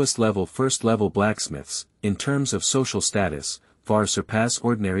the lowest level first-level blacksmiths, in terms of social status, far surpass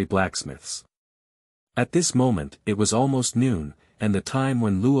ordinary blacksmiths. At this moment it was almost noon, and the time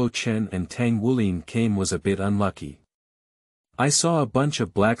when Luo Chen and Tang Wulin came was a bit unlucky. I saw a bunch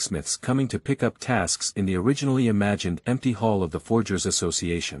of blacksmiths coming to pick up tasks in the originally imagined empty hall of the Forgers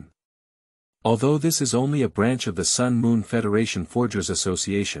Association. Although this is only a branch of the Sun-Moon Federation Forgers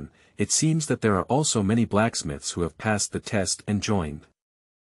Association, it seems that there are also many blacksmiths who have passed the test and joined.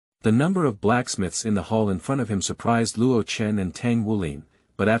 The number of blacksmiths in the hall in front of him surprised Luo Chen and Tang Wulin,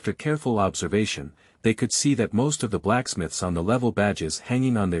 but after careful observation, they could see that most of the blacksmiths on the level badges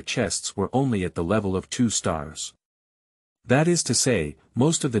hanging on their chests were only at the level of 2 stars. That is to say,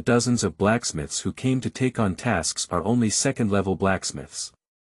 most of the dozens of blacksmiths who came to take on tasks are only second-level blacksmiths.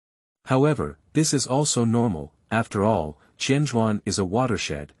 However, this is also normal. After all, Qianzhuan is a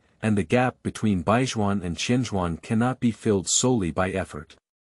watershed, and the gap between Baizhuan and Qianzhuan cannot be filled solely by effort.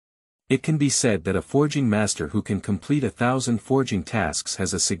 It can be said that a forging master who can complete 1,000 forging tasks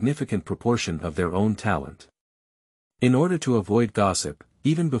has a significant proportion of their own talent. In order to avoid gossip,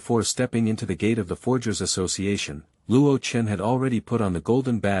 even before stepping into the gate of the Forgers Association, Luo Chen had already put on the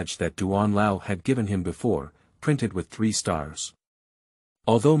golden badge that Duan Lao had given him before, printed with 3 stars.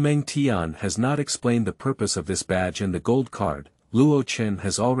 Although Meng Tian has not explained the purpose of this badge and the gold card, Luo Chen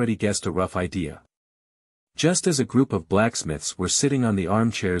has already guessed a rough idea. Just as a group of blacksmiths were sitting on the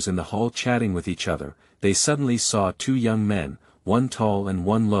armchairs in the hall chatting with each other, they suddenly saw 2 young men, one tall and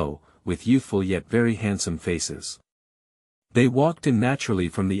one low, with youthful yet very handsome faces. They walked in naturally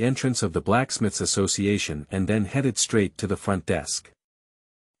from the entrance of the Blacksmiths Association and then headed straight to the front desk.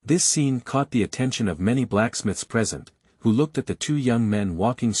 This scene caught the attention of many blacksmiths present, who looked at the 2 young men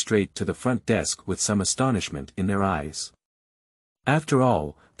walking straight to the front desk with some astonishment in their eyes. After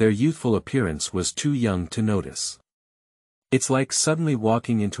all, their youthful appearance was too young to notice. It's like suddenly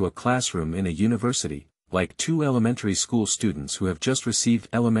walking into a classroom in a university, like 2 elementary school students who have just received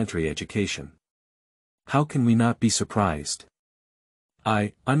elementary education. How can we not be surprised?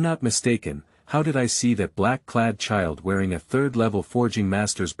 I'm not mistaken, how did I see that black-clad child wearing a 3rd-level forging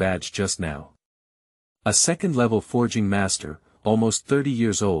master's badge just now? A 2nd-level forging master, almost 30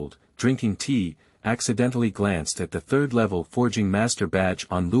 years old, drinking tea, accidentally glanced at the 3rd-level forging master badge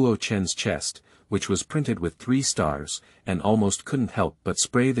on Luo Chen's chest, which was printed with 3 stars, and almost couldn't help but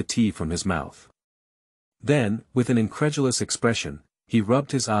spray the tea from his mouth. Then, with an incredulous expression, he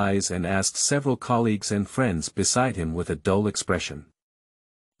rubbed his eyes and asked several colleagues and friends beside him with a dull expression.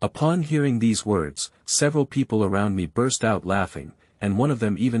 Upon hearing these words, several people around me burst out laughing, and one of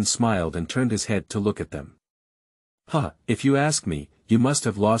them even smiled and turned his head to look at them. If you ask me, you must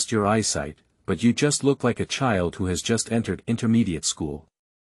have lost your eyesight, but you just look like a child who has just entered intermediate school.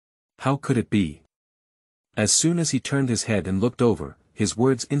 How could it be? As soon as he turned his head and looked over, his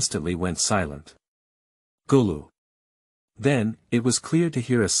words instantly went silent. Gulu. Then, it was clear to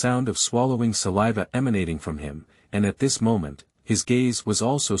hear a sound of swallowing saliva emanating from him, and at this moment, his gaze was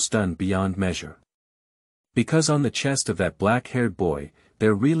also stunned beyond measure. Because on the chest of that black-haired boy,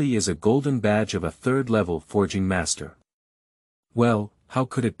 there really is a golden badge of a 3rd-level forging master. Well, how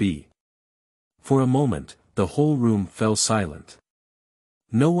could it be? For a moment, the whole room fell silent.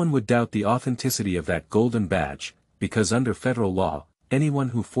 No one would doubt the authenticity of that golden badge, because under federal law, anyone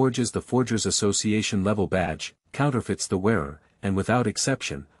who forges the Forgers Association level badge, counterfeits the wearer, and without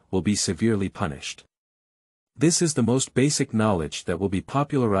exception, will be severely punished. This is the most basic knowledge that will be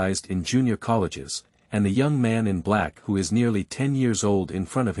popularized in junior colleges, and the young man in black who is nearly 10 years old in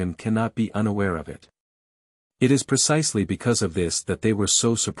front of him cannot be unaware of it. It is precisely because of this that they were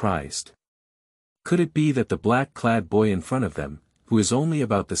so surprised. Could it be that the black-clad boy in front of them, who is only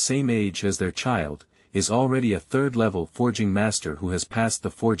about the same age as their child, is already a third-level forging master who has passed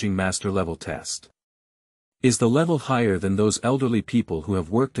the forging master level test? Is the level higher than those elderly people who have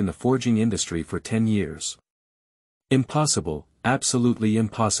worked in the forging industry for 10 years? Impossible, absolutely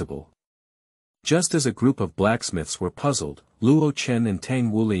impossible. Just as a group of blacksmiths were puzzled, Luo Chen and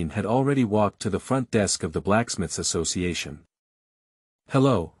Tang Wulin had already walked to the front desk of the Blacksmiths Association.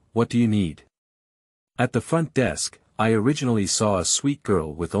 "Hello, what do you need?" At the front desk, I originally saw a sweet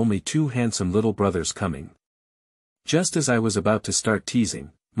girl with only two handsome little brothers coming. Just as I was about to start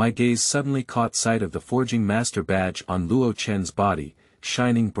teasing, my gaze suddenly caught sight of the forging master badge on Luo Chen's body,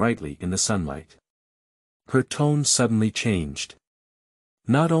 shining brightly in the sunlight. Her tone suddenly changed.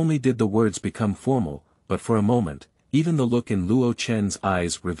 Not only did the words become formal, but for a moment, even the look in Luo Chen's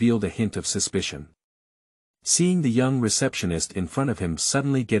eyes revealed a hint of suspicion. Seeing the young receptionist in front of him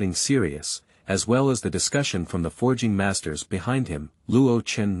suddenly getting serious, as well as the discussion from the forging masters behind him, Luo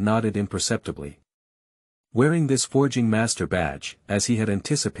Chen nodded imperceptibly. Wearing this forging master badge, as he had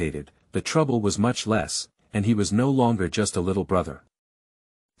anticipated, the trouble was much less, and he was no longer just a little brother.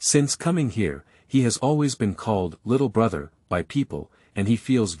 Since coming here, he has always been called little brother by people, and he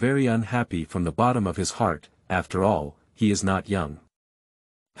feels very unhappy from the bottom of his heart. After all, he is not young.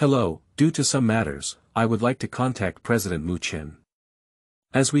 "Hello, due to some matters, I would like to contact President Mu Qin.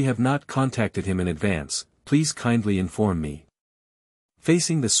 As we have not contacted him in advance, please kindly inform me."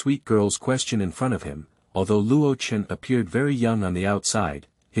 Facing the sweet girl's question in front of him, although Luo Chen appeared very young on the outside,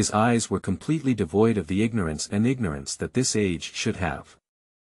 his eyes were completely devoid of the ignorance that this age should have.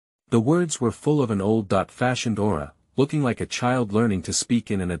 The words were full of an old-fashioned aura, looking like a child learning to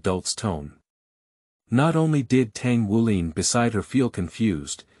speak in an adult's tone. Not only did Tang Wulin beside her feel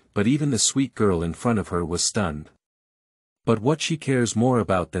confused, but even the sweet girl in front of her was stunned. But what she cares more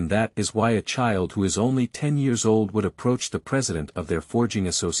about than that is why a child who is only 10 years old would approach the president of their forging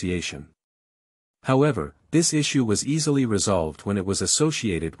association. However, this issue was easily resolved when it was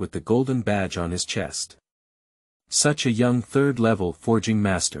associated with the golden badge on his chest. Such a young third-level forging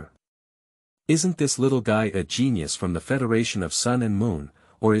master. Isn't this little guy a genius from the Federation of Sun and Moon,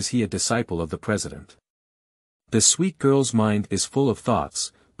 or is he a disciple of the president? The sweet girl's mind is full of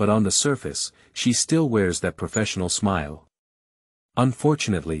thoughts, but on the surface, she still wears that professional smile.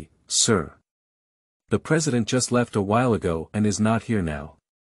 "Unfortunately, sir. The president just left a while ago and is not here now.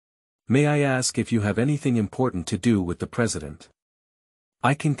 May I ask if you have anything important to do with the president?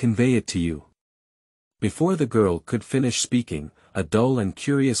 I can convey it to you." Before the girl could finish speaking, a dull and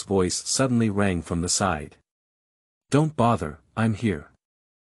curious voice suddenly rang from the side. "Don't bother, I'm here."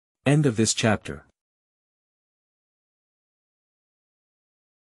 End of this chapter.